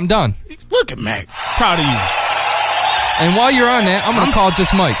too? I'm done. Look at Mac. Proud of you. And while you're on that, I'm going to call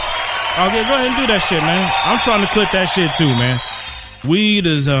Just Mike. Okay, go ahead and do that shit, man. I'm trying to quit that shit too, man. Weed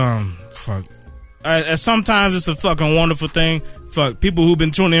is, fuck. Sometimes it's a fucking wonderful thing. Fuck, people who've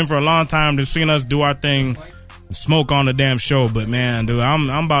been tuning in for a long time, they've seen us do our thing, smoke on the damn show. But man, dude, I'm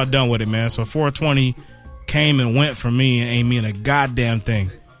about done with it, man. So 420 came and went for me and ain't mean a goddamn thing.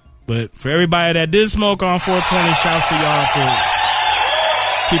 But for everybody that did smoke on 420, shouts to y'all for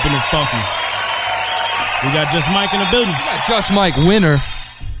keeping it funky. We got Just Mike in the building. We got Just Mike, winner.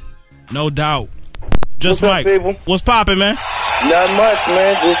 No doubt. Just Mike. Up, what's poppin', man? Not much,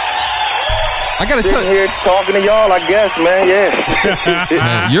 man. Just I gotta tell you, here talking to y'all, I guess, man. Yeah.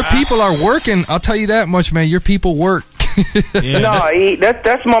 Man, your people are working. I'll tell you that much, man. Your people work.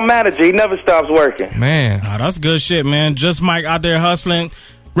 That's my manager. He never stops working. Man, that's good shit, man. Just Mike out there hustling.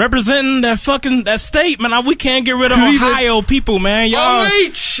 Representing that state, man. We can't get rid of Ohio people, man. Y'all,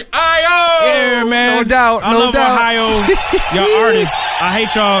 OHIO. Yeah, man. No doubt. I love Ohio. Y'all artists. I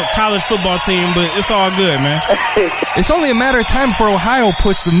hate y'all college football team, but it's all good, man. It's only a matter of time before Ohio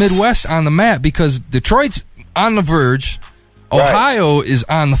puts the Midwest on the map because Detroit's on the verge. Ohio is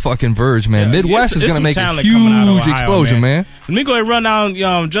on the fucking verge, man. Yeah, Midwest is going to make a huge explosion, man. Let me go ahead and run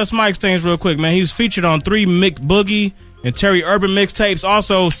down Just Mike's things real quick, man. He was featured on 3 Mick Boogie and Terry Urban mixtapes.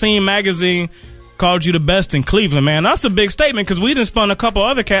 Also, Scene Magazine called you the best in Cleveland, man. That's a big statement because we done spun a couple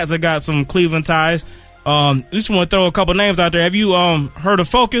other cats that got some Cleveland ties. Just want to throw a couple names out there. Have you heard of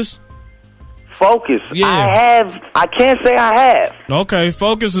Focus? Focus? Yeah. I have. I can't say I have. Okay,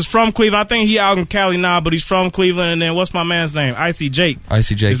 Focus is from Cleveland. I think he out in Cali now, but he's from Cleveland. And then what's my man's name? Icy Jake.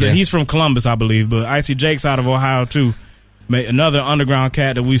 Icy Jake, yeah. He's from Columbus, I believe, but Icy Jake's out of Ohio, too. Another underground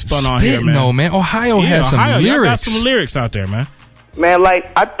cat that we spun on here, man. No, man. Ohio has some lyrics. Y'all got some lyrics out there, man. Man,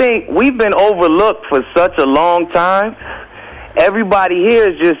 I think we've been overlooked for such a long time. Everybody here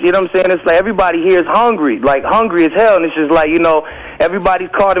is just, you know what I'm saying? It's like everybody here is hungry as hell. And it's just like, everybody's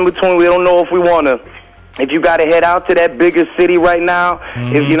caught in between. We don't know if we want to if you got to head out to that bigger city right now,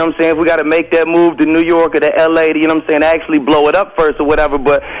 if you know what I'm saying, if we got to make that move to New York or to LA, you know what I'm saying, actually blow it up first or whatever.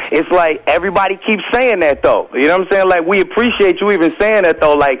 But it's like everybody keeps saying that though. You know what I'm saying? Like, we appreciate you even saying that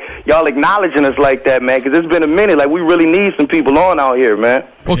though. Like, y'all acknowledging us like that, man, because it's been a minute. Like, we really need some people on out here, man.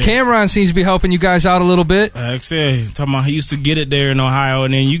 Well, Cameron seems to be helping you guys out a little bit. Like I said, talking about he used to get it there in Ohio,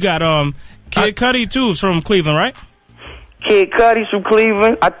 and then you got Kid Cudi too from Cleveland, right? Kid Cudi's from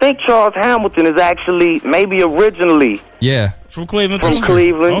Cleveland. I think Charles Hamilton is actually maybe originally from Cleveland. From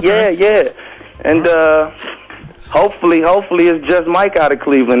Cleveland, Okay. yeah. And hopefully it's just Mike out of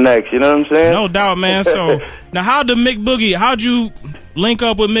Cleveland next. You know what I'm saying? No doubt, man. So now, how'd you link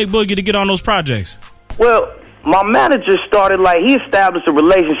up with Mick Boogie to get on those projects? Well, my manager started, like, he established a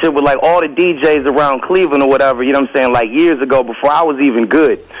relationship with, like, all the DJs around Cleveland or whatever, you know what I'm saying, like, years ago before I was even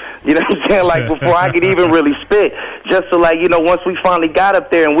good. You know what I'm saying? Like, before I could even really spit. Just so, like, you know, once we finally got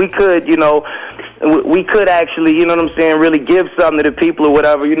up there and we could, you know, we could actually, you know what I'm saying, really give something to the people or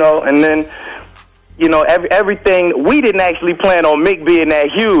whatever, you know, and then, you know, everything, we didn't actually plan on Mick being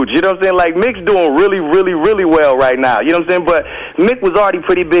that huge, you know what I'm saying? Like, Mick's doing really, really, really well right now, you know what I'm saying? But Mick was already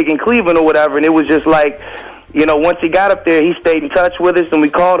pretty big in Cleveland or whatever, and it was just like, you know, once he got up there, he stayed in touch with us, and we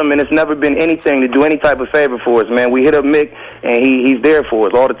called him, and it's never been anything to do any type of favor for us, man. We hit up Mick, and he's there for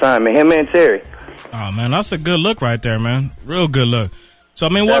us all the time, man. Him and Terry. Oh, man, that's a good look right there, man. Real good look. So, I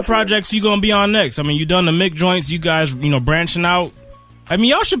mean, what projects you going to be on next? I mean, you done the Mick joints, you guys, you know, branching out. I mean,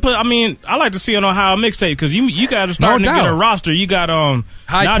 y'all should put, I mean, I like to see an Ohio mixtape, because you guys are starting to get a roster. You got,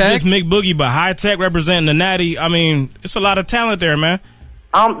 not just Mick Boogie, but High Tech representing the Natty. I mean, it's a lot of talent there, man.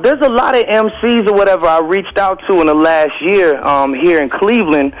 There's a lot of MCs or whatever I reached out to in the last year here in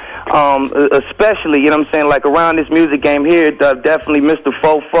Cleveland, especially, you know what I'm saying, like around this music game here, definitely Mr.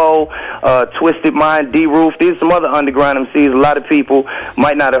 Fofo, Twisted Mind, D-Roof. These are some other underground MCs a lot of people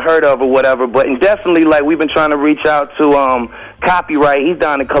might not have heard of or whatever, but and definitely, like, we've been trying to reach out to Copyright. He's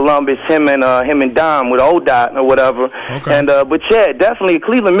down in Columbus, him and Dom with ODOT or whatever. Okay. And but yeah, definitely a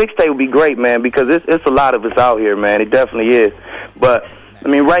Cleveland mixtape would be great, man, because it's a lot of us out here, man. It definitely is. But I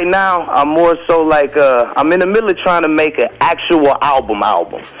mean, right now, I'm more so like, I'm in the middle of trying to make an actual album.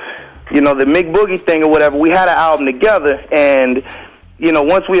 You know, the Mick Boogie thing or whatever, we had an album together, and, you know,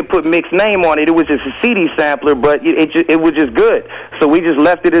 once we had put Mick's name on it, it was just a CD sampler, but it was just good. So we just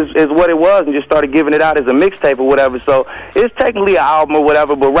left it as what it was and just started giving it out as a mixtape or whatever. So it's technically an album or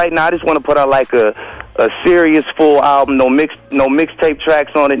whatever, but right now I just want to put out like a serious full album, no mixtape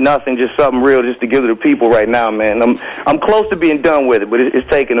tracks on it, nothing, just something real just to give to the people right now, man. I'm close to being done with it, but it's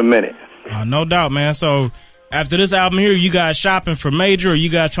taking a minute. No doubt, man. So after this album here, you guys shopping for major, or you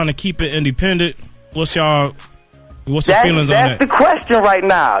guys trying to keep it independent? What's your feelings on that? That's the question right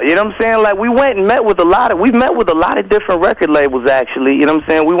now. You know what I'm saying? Like, we went and met with a lot of different record labels, actually. You know what I'm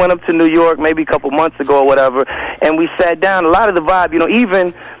saying? We went up to New York maybe a couple months ago or whatever, and we sat down. A lot of the vibe, you know,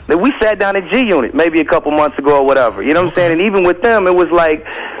 even we sat down at G-Unit maybe a couple months ago or whatever. You know what I'm saying? And even with them, it was like,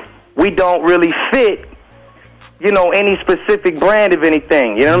 we don't really fit, you know, any specific brand of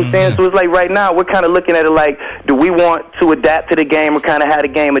anything. You know what I'm saying? So it's like right now, we're kind of looking at it like, do we want to adapt to the game or kind of have the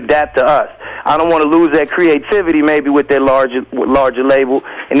game adapt to us? I don't want to lose that creativity maybe with that larger label.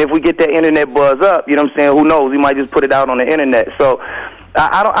 And if we get that internet buzz up, you know what I'm saying, who knows? We might just put it out on the internet. So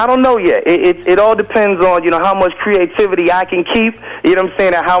I don't know yet. It all depends on, you know, how much creativity I can keep, you know what I'm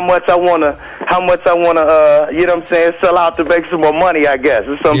saying, and how much I wanna you know what I'm saying, sell out to make some more money, I guess.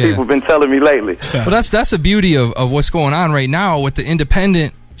 As some people have been telling me lately. Well, that's the beauty of what's going on right now with the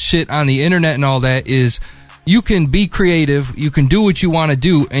independent shit on the internet and all that is you can be creative, you can do what you want to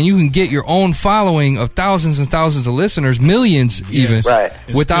do, and you can get your own following of thousands and thousands of listeners, millions even, right,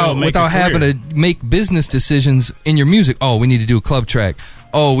 without having to make business decisions in your music. Oh, we need to do a club track.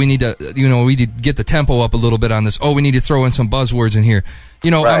 Oh, we need to, you know, we need to get the tempo up a little bit on this. Oh, we need to throw in some buzzwords in here.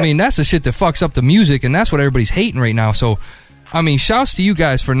 You know, I mean, that's the shit that fucks up the music, and that's what everybody's hating right now. So, I mean, shouts to you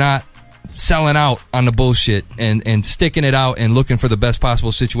guys for not selling out on the bullshit and sticking it out and looking for the best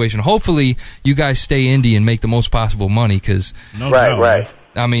possible situation. Hopefully, you guys stay indie and make the most possible money, because right.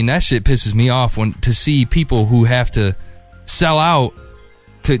 I mean, that shit pisses me off to see people who have to sell out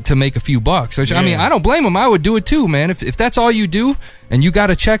to make a few bucks. Which, I mean, I don't blame them. I would do it too, man. If that's all you do and you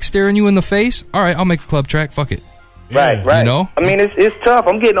got a check staring you in the face, all right, I'll make a club track. Fuck it. Right. You know? I mean, it's tough.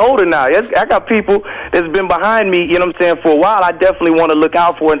 I'm getting older now. I got people that's been behind me, you know what I'm saying, for a while. I definitely want to look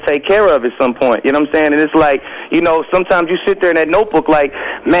out for and take care of at some point, you know what I'm saying? And it's like, you know, sometimes you sit there in that notebook like,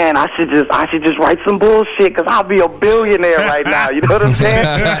 man, I should just write some bullshit because I'll be a billionaire right now, you know what I'm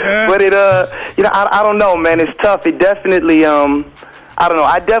saying? But you know, I don't know, man. It's tough. It definitely, I don't know.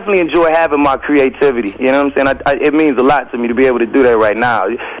 I definitely enjoy having my creativity. You know what I'm saying? It means a lot to me to be able to do that right now.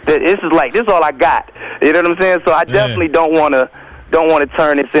 This is all I got. You know what I'm saying? So I definitely don't want to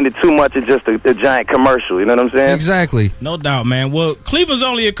turn this into too much of just a giant commercial. You know what I'm saying? Exactly. No doubt, man. Well, Cleveland's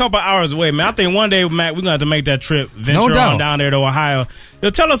only a couple hours away, man. I think one day, Mac, we're going to have to make that trip, venture on down there to Ohio.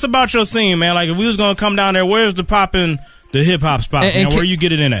 Tell us about your scene, man. Like, if we was going to come down there, where's the poppin', the hip-hop spot, man? Where you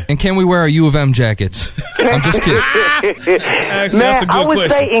get it in at? And can we wear our U of M jackets? I'm just kidding. Actually, man, that's a good I would question.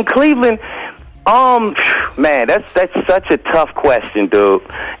 say in Cleveland, man, that's such a tough question, dude.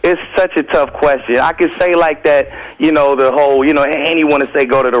 It's such a tough question. I could say like that, you know, the whole, you know, anyone to say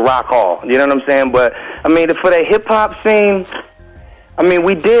go to the Rock Hall. You know what I'm saying? But, I mean, for the hip-hop scene, I mean,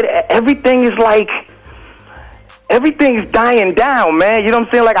 everything's dying down, man. You know what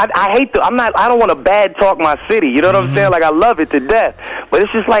I'm saying? Like, I don't want to bad talk my city. You know what I'm saying? Like, I love it to death. But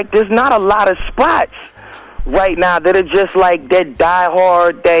it's just like, there's not a lot of spots right now that are just like, that die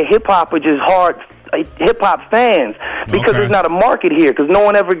hard, that hip-hop are just hard hip-hop fans. Because there's not a market here, because no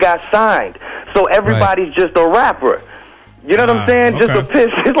one ever got signed. So everybody's just a rapper. You know what I'm saying? Just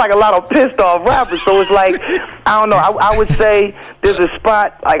it's like a lot of pissed off rappers. So it's like, I don't know. I would say there's a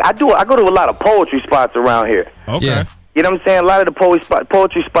spot, like I go to a lot of poetry spots around here. Okay. Yeah. You know what I'm saying? A lot of the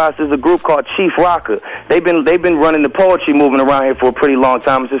poetry spots is a group called Chief Rocker. They've been running the poetry movement around here for a pretty long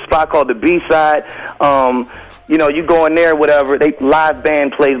time. It's a spot called the B-Side. You know, you go in there, whatever. They live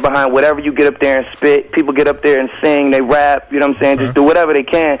band plays behind whatever you get up there and spit. People get up there and sing. They rap. You know what I'm saying? Just do whatever they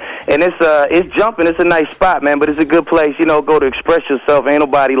can. And it's jumping. It's a nice spot, man. But it's a good place. You know, go to express yourself. Ain't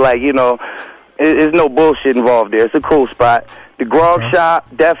nobody like, you know, there's no bullshit involved there. It's a cool spot. The Grog Shop,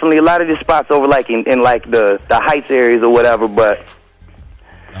 definitely. A lot of these spots over like in like the Heights areas or whatever. But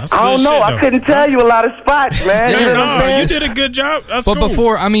I don't know. I couldn't tell you a lot of spots, man. You know what I'm saying? You did a good job. That's but cool.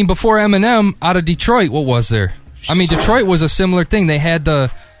 before Eminem out of Detroit, what was there? I mean, Detroit was a similar thing. They had the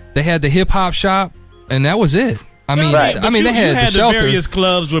hip hop shop, and that was it. I mean, they had the shelter. Various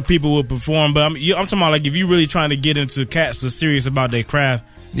clubs where people would perform, but I'm talking about like if you really trying to get into cats that's serious about their craft,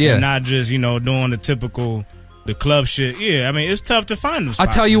 and not just doing the typical the club shit. Yeah, I mean it's tough to find them. I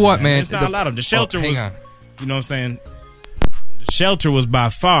tell you what, man, it's not a lot of the shelter was. On. You know what I'm saying? The shelter was by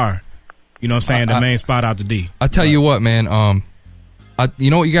far, you know what I'm saying, the main spot out the D. I tell you what, man.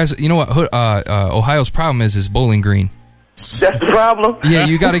 You know what Ohio's problem is Bowling Green. That's the problem? Yeah,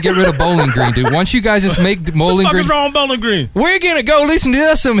 you got to get rid of Bowling Green, dude. Once you guys just make Bowling Green. What's wrong with Bowling Green? We're going to go listen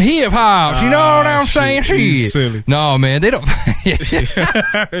to some hip hop. You know what I'm saying? Silly. No, man, they don't.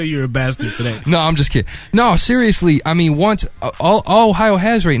 You're a bastard for that. No, I'm just kidding. No, seriously. I mean, once all Ohio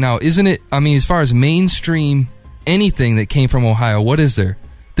has right now, isn't it? I mean, as far as mainstream anything that came from Ohio, what is there?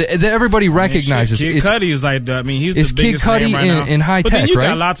 That everybody recognizes. Kid Cudi is like, I mean, he's the biggest Kid Cudi name right now. in high but tech, then you right?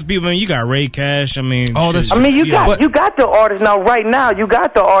 got lots of people. I mean, you got Ray Cash. I mean, that's I mean, you got the artists now. Right now, you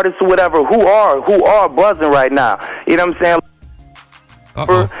got the artists or whatever who are buzzing right now. You know what I'm saying? You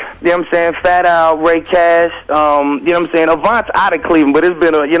know what I'm saying? Fat Al, Ray Cash. You know what I'm saying? Avant's out of Cleveland, but it's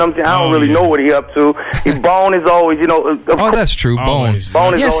been you know what I'm saying? I don't really know what he up to. Bone is always, you know. That's true. Bone is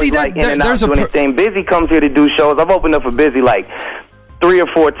always like in and out doing anything. Busy comes here to do shows. I've opened up for Busy like 3 or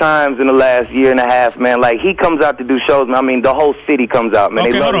 4 times in the last year and a half, man. Like, he comes out to do shows, man. I mean, the whole city comes out, man.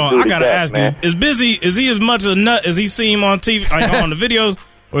 Okay, they love hold on. to do I gotta ask man. you: is he as much a nut as he seem on TV, like on the videos,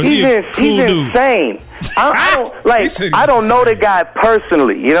 or is he a cool he's dude? Insane. I don't know the guy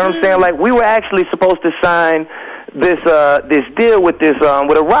personally. You know what I'm saying? Like, we were actually supposed to sign this deal with with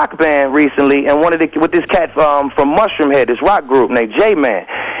a rock band recently, and with this cat from Mushroom Head, this rock group named J-Man.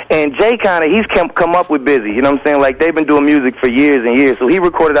 And Jay he's come up with Busy, you know what I'm saying? Like, they've been doing music for years and years. So he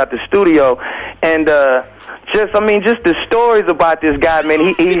recorded out the studio, and just the stories about this guy,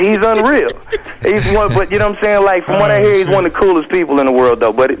 man, he's unreal. He's one, but you know what I'm saying? Like, from what I hear, he's one of the coolest people in the world,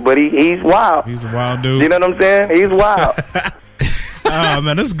 though. But he's wild. He's a wild dude. You know what I'm saying? He's wild. Oh,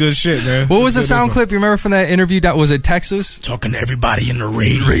 man, that's good shit, man. What was the sound clip you remember from that interview? That was it Texas? Talking to everybody in the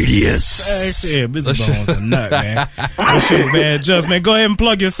radius. Yeah, Busy Bone's a nut, man. Good shit, man. Just, man, go ahead and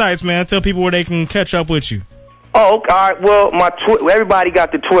plug your sites, man. Tell people where they can catch up with you. Oh, all right. Well, everybody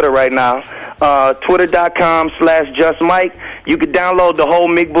got the Twitter right now. Twitter.com/JustMike. You can download the whole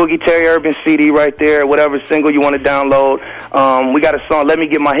Mick Boogie Terry Urban CD right there, whatever single you want to download. We got a song, Let Me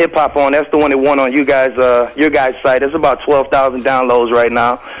Get My Hip Hop On. That's the one that won on your guys' site. It's about 12,000 downloads right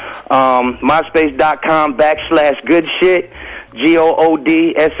now. MySpace.com/goodshit,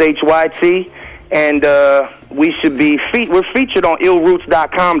 GOODSHYT. And we're featured on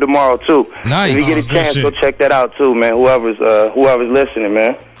illroots.com tomorrow too. Nice. If you get a chance, go check that out too, man. Whoever's listening,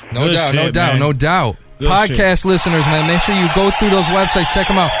 man. No doubt. Good Podcast shit. Listeners, man, make sure you go through those websites, check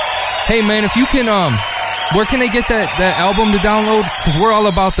them out. Hey, man, if you can Where can they get that album to download? Because we're all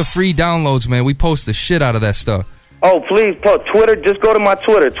about the free downloads, man. We post the shit out of that stuff. Oh, please, Twitter. Just go to my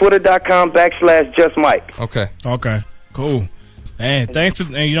Twitter, twitter.com/JustMike. Okay. Cool. Man, thanks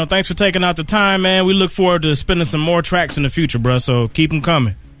for taking out the time, man. We look forward to spinning some more tracks in the future, bro. So keep them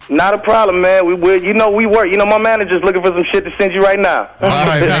coming. Not a problem, man. We work. My manager's looking for some shit to send you right now. All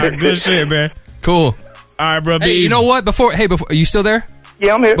right. Good shit, man. Cool. All right, bro. Hey, you know what? Before, are you still there?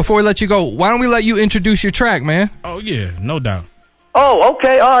 Yeah, I'm here. Before we let you go, why don't we let you introduce your track, man? Oh, yeah. No doubt. Oh,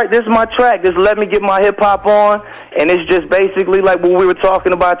 okay, all right, this is my track. Just let me get my hip-hop on, and it's just basically like what we were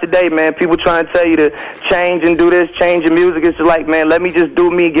talking about today, man. People trying to tell you to change and do this, change your music. It's like, man, let me just do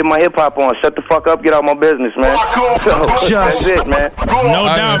me, get my hip-hop on. Shut the fuck up, get out my business, man. So, that's it, man.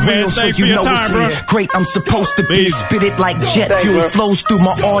 No doubt, man. Thanks for your time, bro. Great, I'm supposed to be. Spit it like jet fuel flows through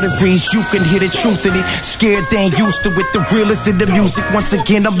my arteries. You can hear the truth in it. Scared they ain't used to it. The realest in the music. Once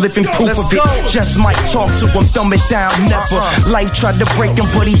again, I'm living proof of it. Just might talk to him, thumb it down, never. Life tried to break him,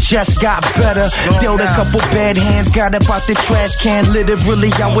 but he just got better. Dealt a couple bad hands, got up out the trash can. Literally,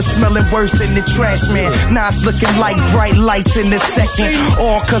 I was smelling worse than the trash man. Now it's looking like bright lights in a second.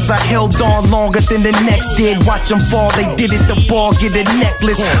 All cause I held on longer than the next did. Watch them fall, they did it, the ball get a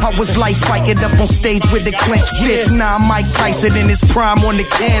necklace. I was like fighting up on stage with a clenched fist. Now I'm Mike Tyson in his prime on the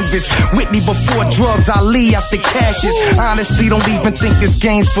canvas. Whitney before drugs, Ali after cashes. Honestly, don't even think this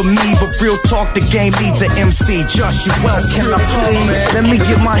game's for me. But real talk, the game needs an MC. Josh, you well, can I please? Let me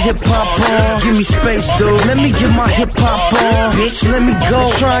get my hip hop on. Give me space, dude. Let me get my hip hop on. Bitch, let me go.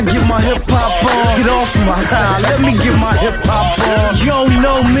 Try and get my hip hop on. Get off my high. Let me get my hip hop on. You don't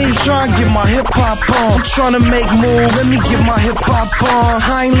know me. Try and get my hip hop on. I'm trying to make moves. Let me get my hip hop on.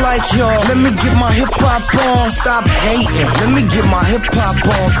 I ain't like y'all. Let me get my hip hop on. Stop hating. Let me get my hip hop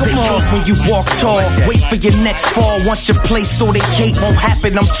on. Come on. Hate when you walk tall. Wait for your next fall. Want your place so they hate won't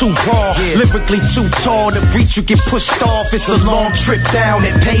happen. I'm too raw. Lyrically too tall to reach. You get pushed off. It's a long trip down.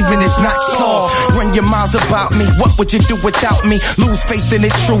 That pavement is not soft. Run your mouths about me. What would you do without me? Lose faith in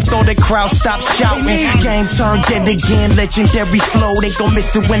the truth. Or the crowd stop shouting. Game turned dead again. Legendary flow. They gon'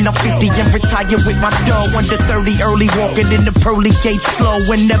 miss it when I'm 50 and retire with my dough. Under 30 early. Walking in the pearly gate slow.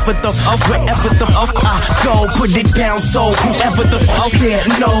 Wherever the I go. Put it down so whoever the there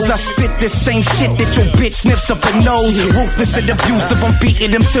knows. I spit this same shit that your bitch sniffs up her nose. Ruthless and abusive. I'm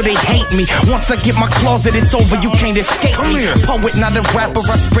beating them till they hate me. Once I get my closet, it's over. You can't escape me. Poet, not a rapper.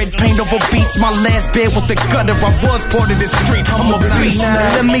 I spread pain over beats. My last bed was the gutter. I was part of the street. I'm a beast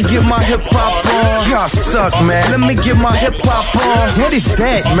now. Let me get my hip hop on. Y'all suck, man. Let me get my hip hop on. What is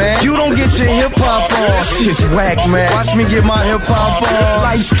that, man? You don't get your hip hop on. Shit's whack, man. Watch me get my hip hop on.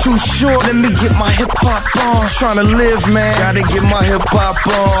 Life's too short. Let me get my hip hop on. Tryna live, man. Gotta get my hip hop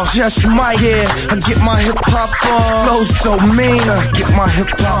on. Just might, I get my hip hop on. Flow so mean. Get my hip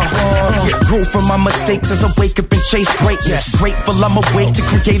hop on. Grew from my mistakes as I wake up and chase greatness. Grateful I'm awake to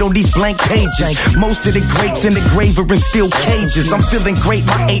create all these blank pages. Most of the greats in the grave are in steel cages. I'm feeling great,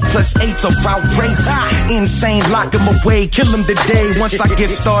 my 8+8s are outrageous. Insane, lock them away, kill them today. Once I get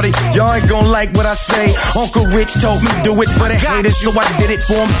started, y'all ain't gon' like what I say. Uncle Rich told me do it for the haters, so I did it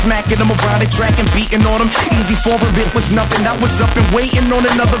for them. Smacking them around the track and beating on them. Easy for him, it was nothing. I was up and waiting on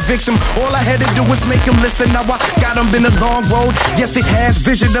another victim. All I had to do was make him listen. Now I got him in a long road. Yes, it has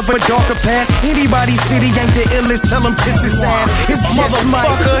vision of a darker past. Anybody's city ain't the illest, tell him kiss his ass. It's just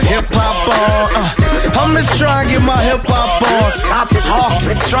motherfucker hip hop on. I'm just trying to get my hip hop on. Stop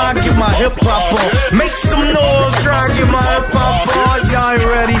talking, try and get my hip hop on. Make some noise, try and get my hip hop on. Y'all ain't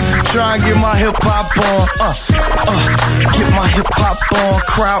ready, try and get my hip hop on. Get my hip hop on.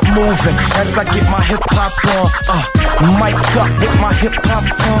 Crowd moving as I get my hip hop on. Mic up with my hip hop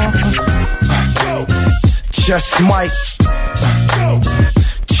on. Just Mike.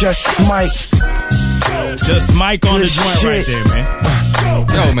 Just Mike. Just Mike on the joint right there, man.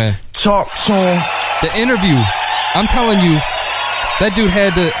 Yo, man. Talk to him. The interview, I'm telling you, that dude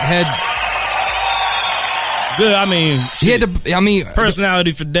had good. I mean, he had to.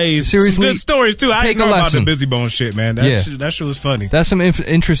 Personality for days. Seriously, some good stories too. I take didn't know a about the lesson. Busy Bone shit, man. That shit was funny. That's some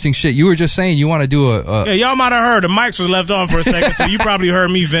interesting shit. You were just saying you want to do a. Yeah, y'all might have heard the mics was left on for a second, so you probably heard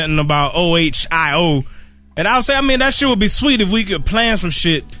me venting about OHIO. And I'll say, I mean, that shit would be sweet if we could plan some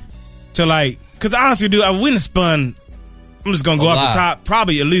shit to like, because honestly, dude, I wouldn't spun. I'm just gonna go off the top,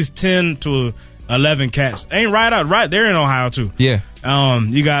 probably at least 10 to 11 cats. Ain't right there in Ohio too. Yeah.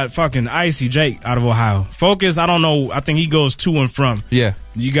 You got fucking Icy Jake out of Ohio. Focus, I don't know. I think he goes to and from. Yeah.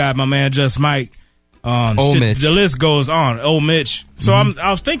 You got my man Just Mike. Mitch. The list goes on. Old Mitch. So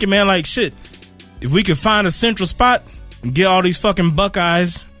I was thinking, man, like shit. If we could find a central spot and get all these fucking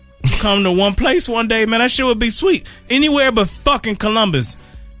Buckeyes to come to one place one day, man, that shit would be sweet. Anywhere but fucking Columbus.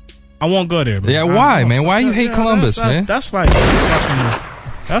 I won't go there. Bro. Yeah, why, man? Why you hate Columbus, man? That's like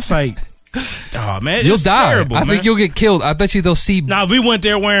oh man, you'll it's die. terrible, I man. think you'll get killed. I bet you they'll see. Now, if we went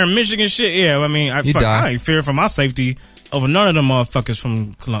there wearing Michigan shit, yeah, I mean, I ain't fear for my safety over none of them motherfuckers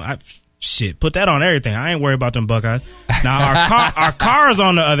from Columbus. Shit, put that on everything. I ain't worried about them Buckeyes. Now, our cars,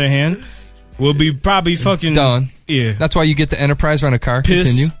 on the other hand, will be probably fucking done. Yeah, that's why you get the Enterprise rent a car. Piss,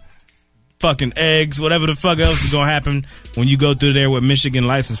 Continue. Fucking eggs, whatever the fuck else is gonna happen when you go through there with Michigan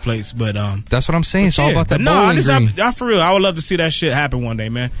license plates. But that's what I'm saying. It's all about that bowling green. I for real, I would love to see that shit happen one day,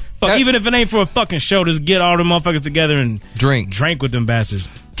 man. Fuck, even if it ain't for a fucking show, just get all the motherfuckers together and drink with them bastards.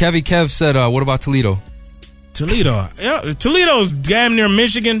 Kev said, "What about Toledo?" Toledo, yeah, Toledo's damn near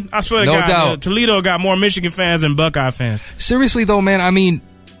Michigan. I swear to God, doubt. Toledo got more Michigan fans than Buckeye fans. Seriously though, man, I mean,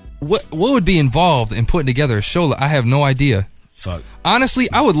 what would be involved in putting together a show? I have no idea. Fuck.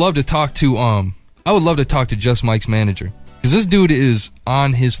 Honestly, I would love to talk to Just Mike's manager, because this dude is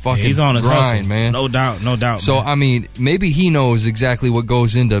on his fucking he's on his grind, hustle. man. No doubt. So man. I mean, maybe he knows exactly what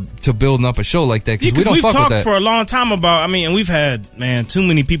goes into building up a show like that. Yeah, Because we don't fuck with talked that. for a long time about. I mean, and we've had too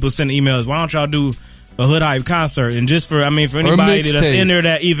many people send emails. Why don't y'all do a Hood Hype concert? And just for anybody that's in there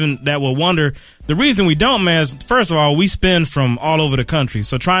that will wonder, the reason we don't, man, is first of all, we spin from all over the country.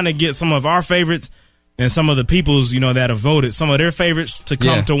 So trying to get some of our favorites and some of the people's, that have voted, some of their favorites to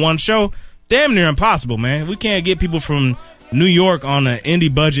come to one show, damn near impossible, man. We can't get people from New York on an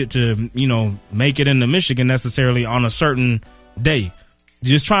indie budget to, make it into Michigan necessarily on a certain day.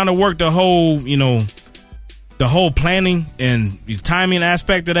 Just trying to work the whole planning and timing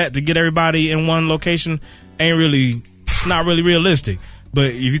aspect of that to get everybody in one location it's not really realistic. But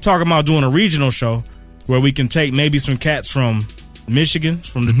if you're talking about doing a regional show where we can take maybe some cats from Michigan,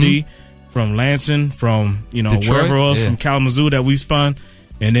 from the D, from Lansing, from, Detroit, wherever else, from Kalamazoo that we spun,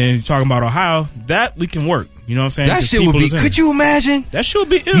 and then you're talking about Ohio, that we can work. You know what I'm saying? That shit would be. Could you imagine? That shit would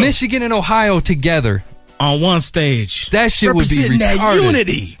be ill. Michigan and Ohio together on one stage. That shit would be retarded. That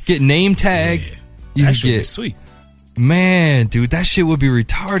unity. Get name tag. Yeah. That shit would be sweet. Man, dude, that shit would be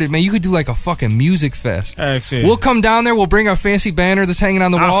retarded. Man, you could do like a fucking music fest. We'll come down there. We'll bring our fancy banner that's hanging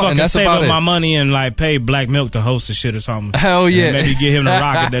on the wall, and that's save about up it. my money and pay Black Milk to host the shit or something. Hell yeah! And maybe get him to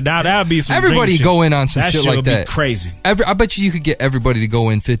rock it. Now that'd be some. Everybody shit. go in on some shit like would that. Be crazy. I bet you could get everybody to go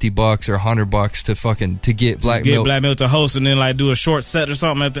in $50 or $100 to get Black Milk. Get Black Milk to host and then do a short set or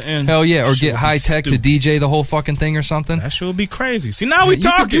something at the end. Hell yeah! Or get High Tech to DJ the whole fucking thing or something. That shit would be crazy. See, now we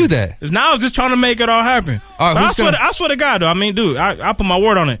talking. You could do that. Now I was just trying to make it all happen. All right, I swear to God, though. I mean, dude, I put my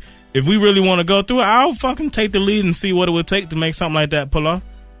word on it. If we really want to go through it, I'll fucking take the lead and see what it would take to make something like that pull off.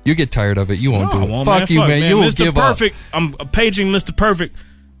 You get tired of it. You won't do it. Won't, Fuck you, man. You will Mr. give Perfect. Up. I'm paging Mr. Perfect.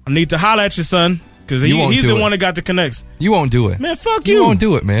 I need to holler at your son because he's the one that got the connects. You won't do it, man. Fuck you. You won't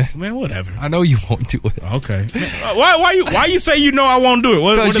do it, man. Man, whatever. I know you won't do it. Okay. Why you say you know I won't do it?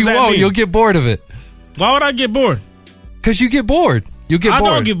 Because you won't. You'll get bored of it. Why would I get bored? Because you get bored. You'll get bored. I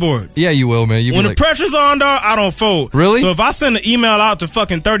don't get bored. Yeah, you will, man. When the pressure's on, dog, I don't fold. Really? So if I send an email out to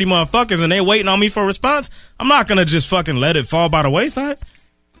fucking 30 motherfuckers and they waiting on me for a response, I'm not going to just fucking let it fall by the wayside.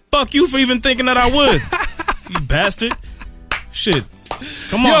 Fuck you for even thinking that I would. You bastard. Shit.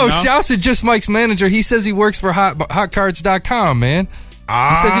 Come on, yo, shouts to Just Mike's manager. He says he works for hotcards.com, man.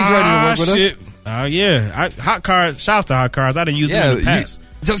 He says he's ready to work with us. Yeah. Hot Cards. Shouts to Hot Cards. I didn't use them in the past.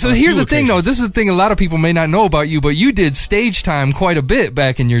 So here's the thing, though. This is the thing a lot of people may not know about you, but you did stage time quite a bit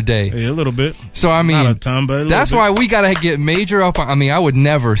back in your day. Yeah, a little bit. So, I mean, not a ton, but that's why we got to get major up. I mean, I would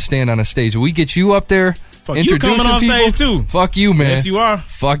never stand on a stage. We get you up there, you coming on people. Stage, too. Fuck you, man. Yes, you are.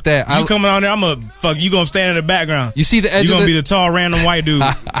 Fuck that. You coming on there, you going to stand in the background. You see the edge You're of going to be the tall, random white dude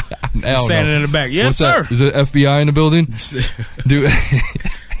standing in the back. Yes, sir. Is it FBI in the building? Dude.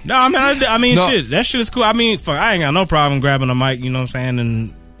 No, I mean, shit. That shit is cool. I mean, I ain't got no problem grabbing a mic, you know what I'm saying,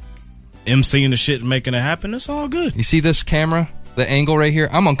 and emceeing the shit and making it happen. It's all good. You see this camera? The angle right here?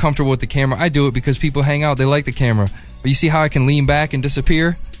 I'm uncomfortable with the camera. I do it because people hang out. They like the camera. But you see how I can lean back and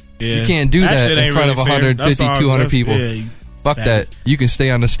disappear? Yeah. You can't do that in front of 150, 200 people. Yeah, fuck that. You can stay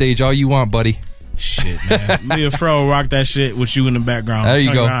on the stage all you want, buddy. Shit, man. Me and Fro rock that shit with you in the background. There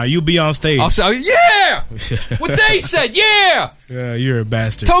you go. You be on stage. I'll say, yeah! What they said, yeah! Yeah, you're a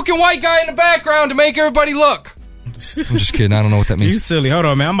bastard. Token white guy in the background to make everybody look. I'm just kidding. I don't know what that means. You silly. Hold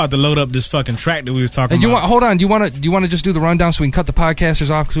on, man. I'm about to load up this fucking track that we was talking about. Hold on. Do you want to just do the rundown so we can cut the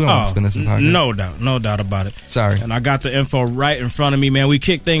podcasters off? Because we don't want to spend this in podcast. No doubt about it. Sorry. And I got the info right in front of me, man. We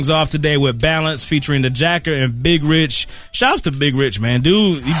kick things off today with Balance featuring the Jacker and Big Rich. Shouts to Big Rich, man.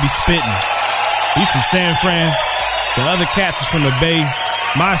 Dude, he be spitting. He's from San Fran. The other cats is from the Bay.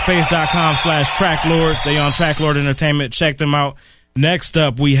 MySpace.com/Tracklords. They on Tracklord Entertainment. Check them out. Next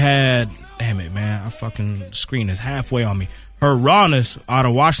up, we had... Damn it, man. Our fucking screen is halfway on me. Her Rawness out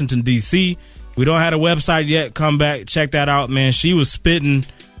of Washington, D.C. We don't have a website yet. Come back, check that out, man. She was spitting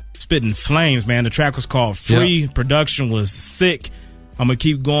flames, man. The track was called Free. Yep. Production was sick. I'm going to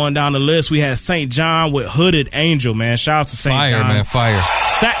keep going down the list. We had St. John with Hooded Angel, man. Shout out to St. John. Fire, man, fire.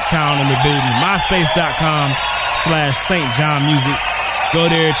 Sacktown in the building. MySpace.com/St. John Music. Go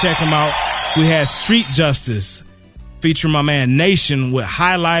there, check them out. We had Street Justice featuring my man Nation with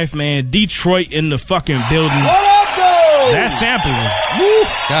High Life, man. Detroit in the fucking building. That sample was, woo.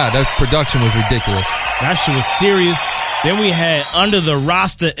 God, that production was ridiculous. That shit was serious. Then we had Under the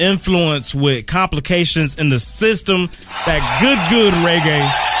Rasta Influence with Complications in the System. That good reggae.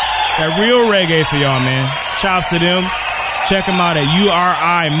 That real reggae for y'all, man. Shouts to them. Check them out at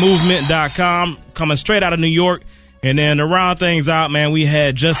URImovement.com. Coming straight out of New York. And then to round things out, man, we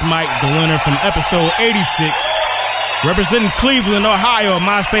had Just Mike, the winner from episode 86. Representing Cleveland, Ohio,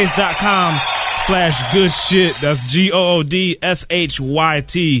 MySpace.com/good shit. That's GOODSHYT.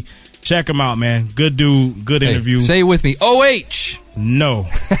 Check him out, man. Good dude, good interview. Say it with me. OH. No.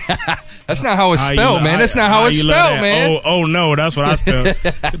 That's not how it's spelled, man. That's not how it's spelled, man. Oh, no, that's what I spelled.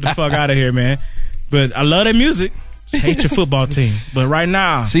 Get the fuck out of here, man. But I love that music. Just hate your football team. But right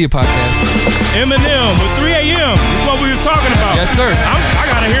now. See you, podcast. Eminem with 3 a.m. This is what we were talking about. Yes, sir. I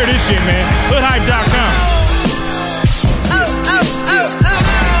got to hear this shit, man. Hoodhype.com.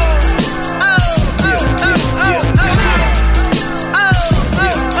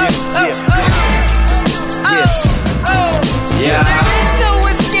 Yeah. There's no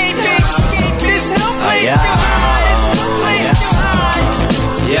escaping. There's no place to hide. There's no place to hide.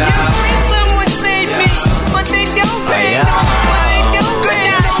 Yeah. You think someone save me, but they don't pay no, but they don't pay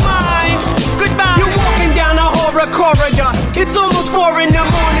no mind. Goodbye. You're walking down a horror corridor. It's almost 4 in the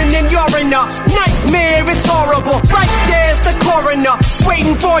morning and you're in a nightmare. It's horrible. Right there's the coroner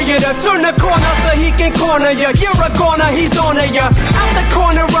waiting for you to turn the corner so he can corner you. You're a goner, he's on you. Out the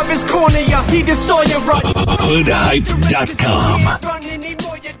corner of his corner, he just saw you right. Hoodhype.com.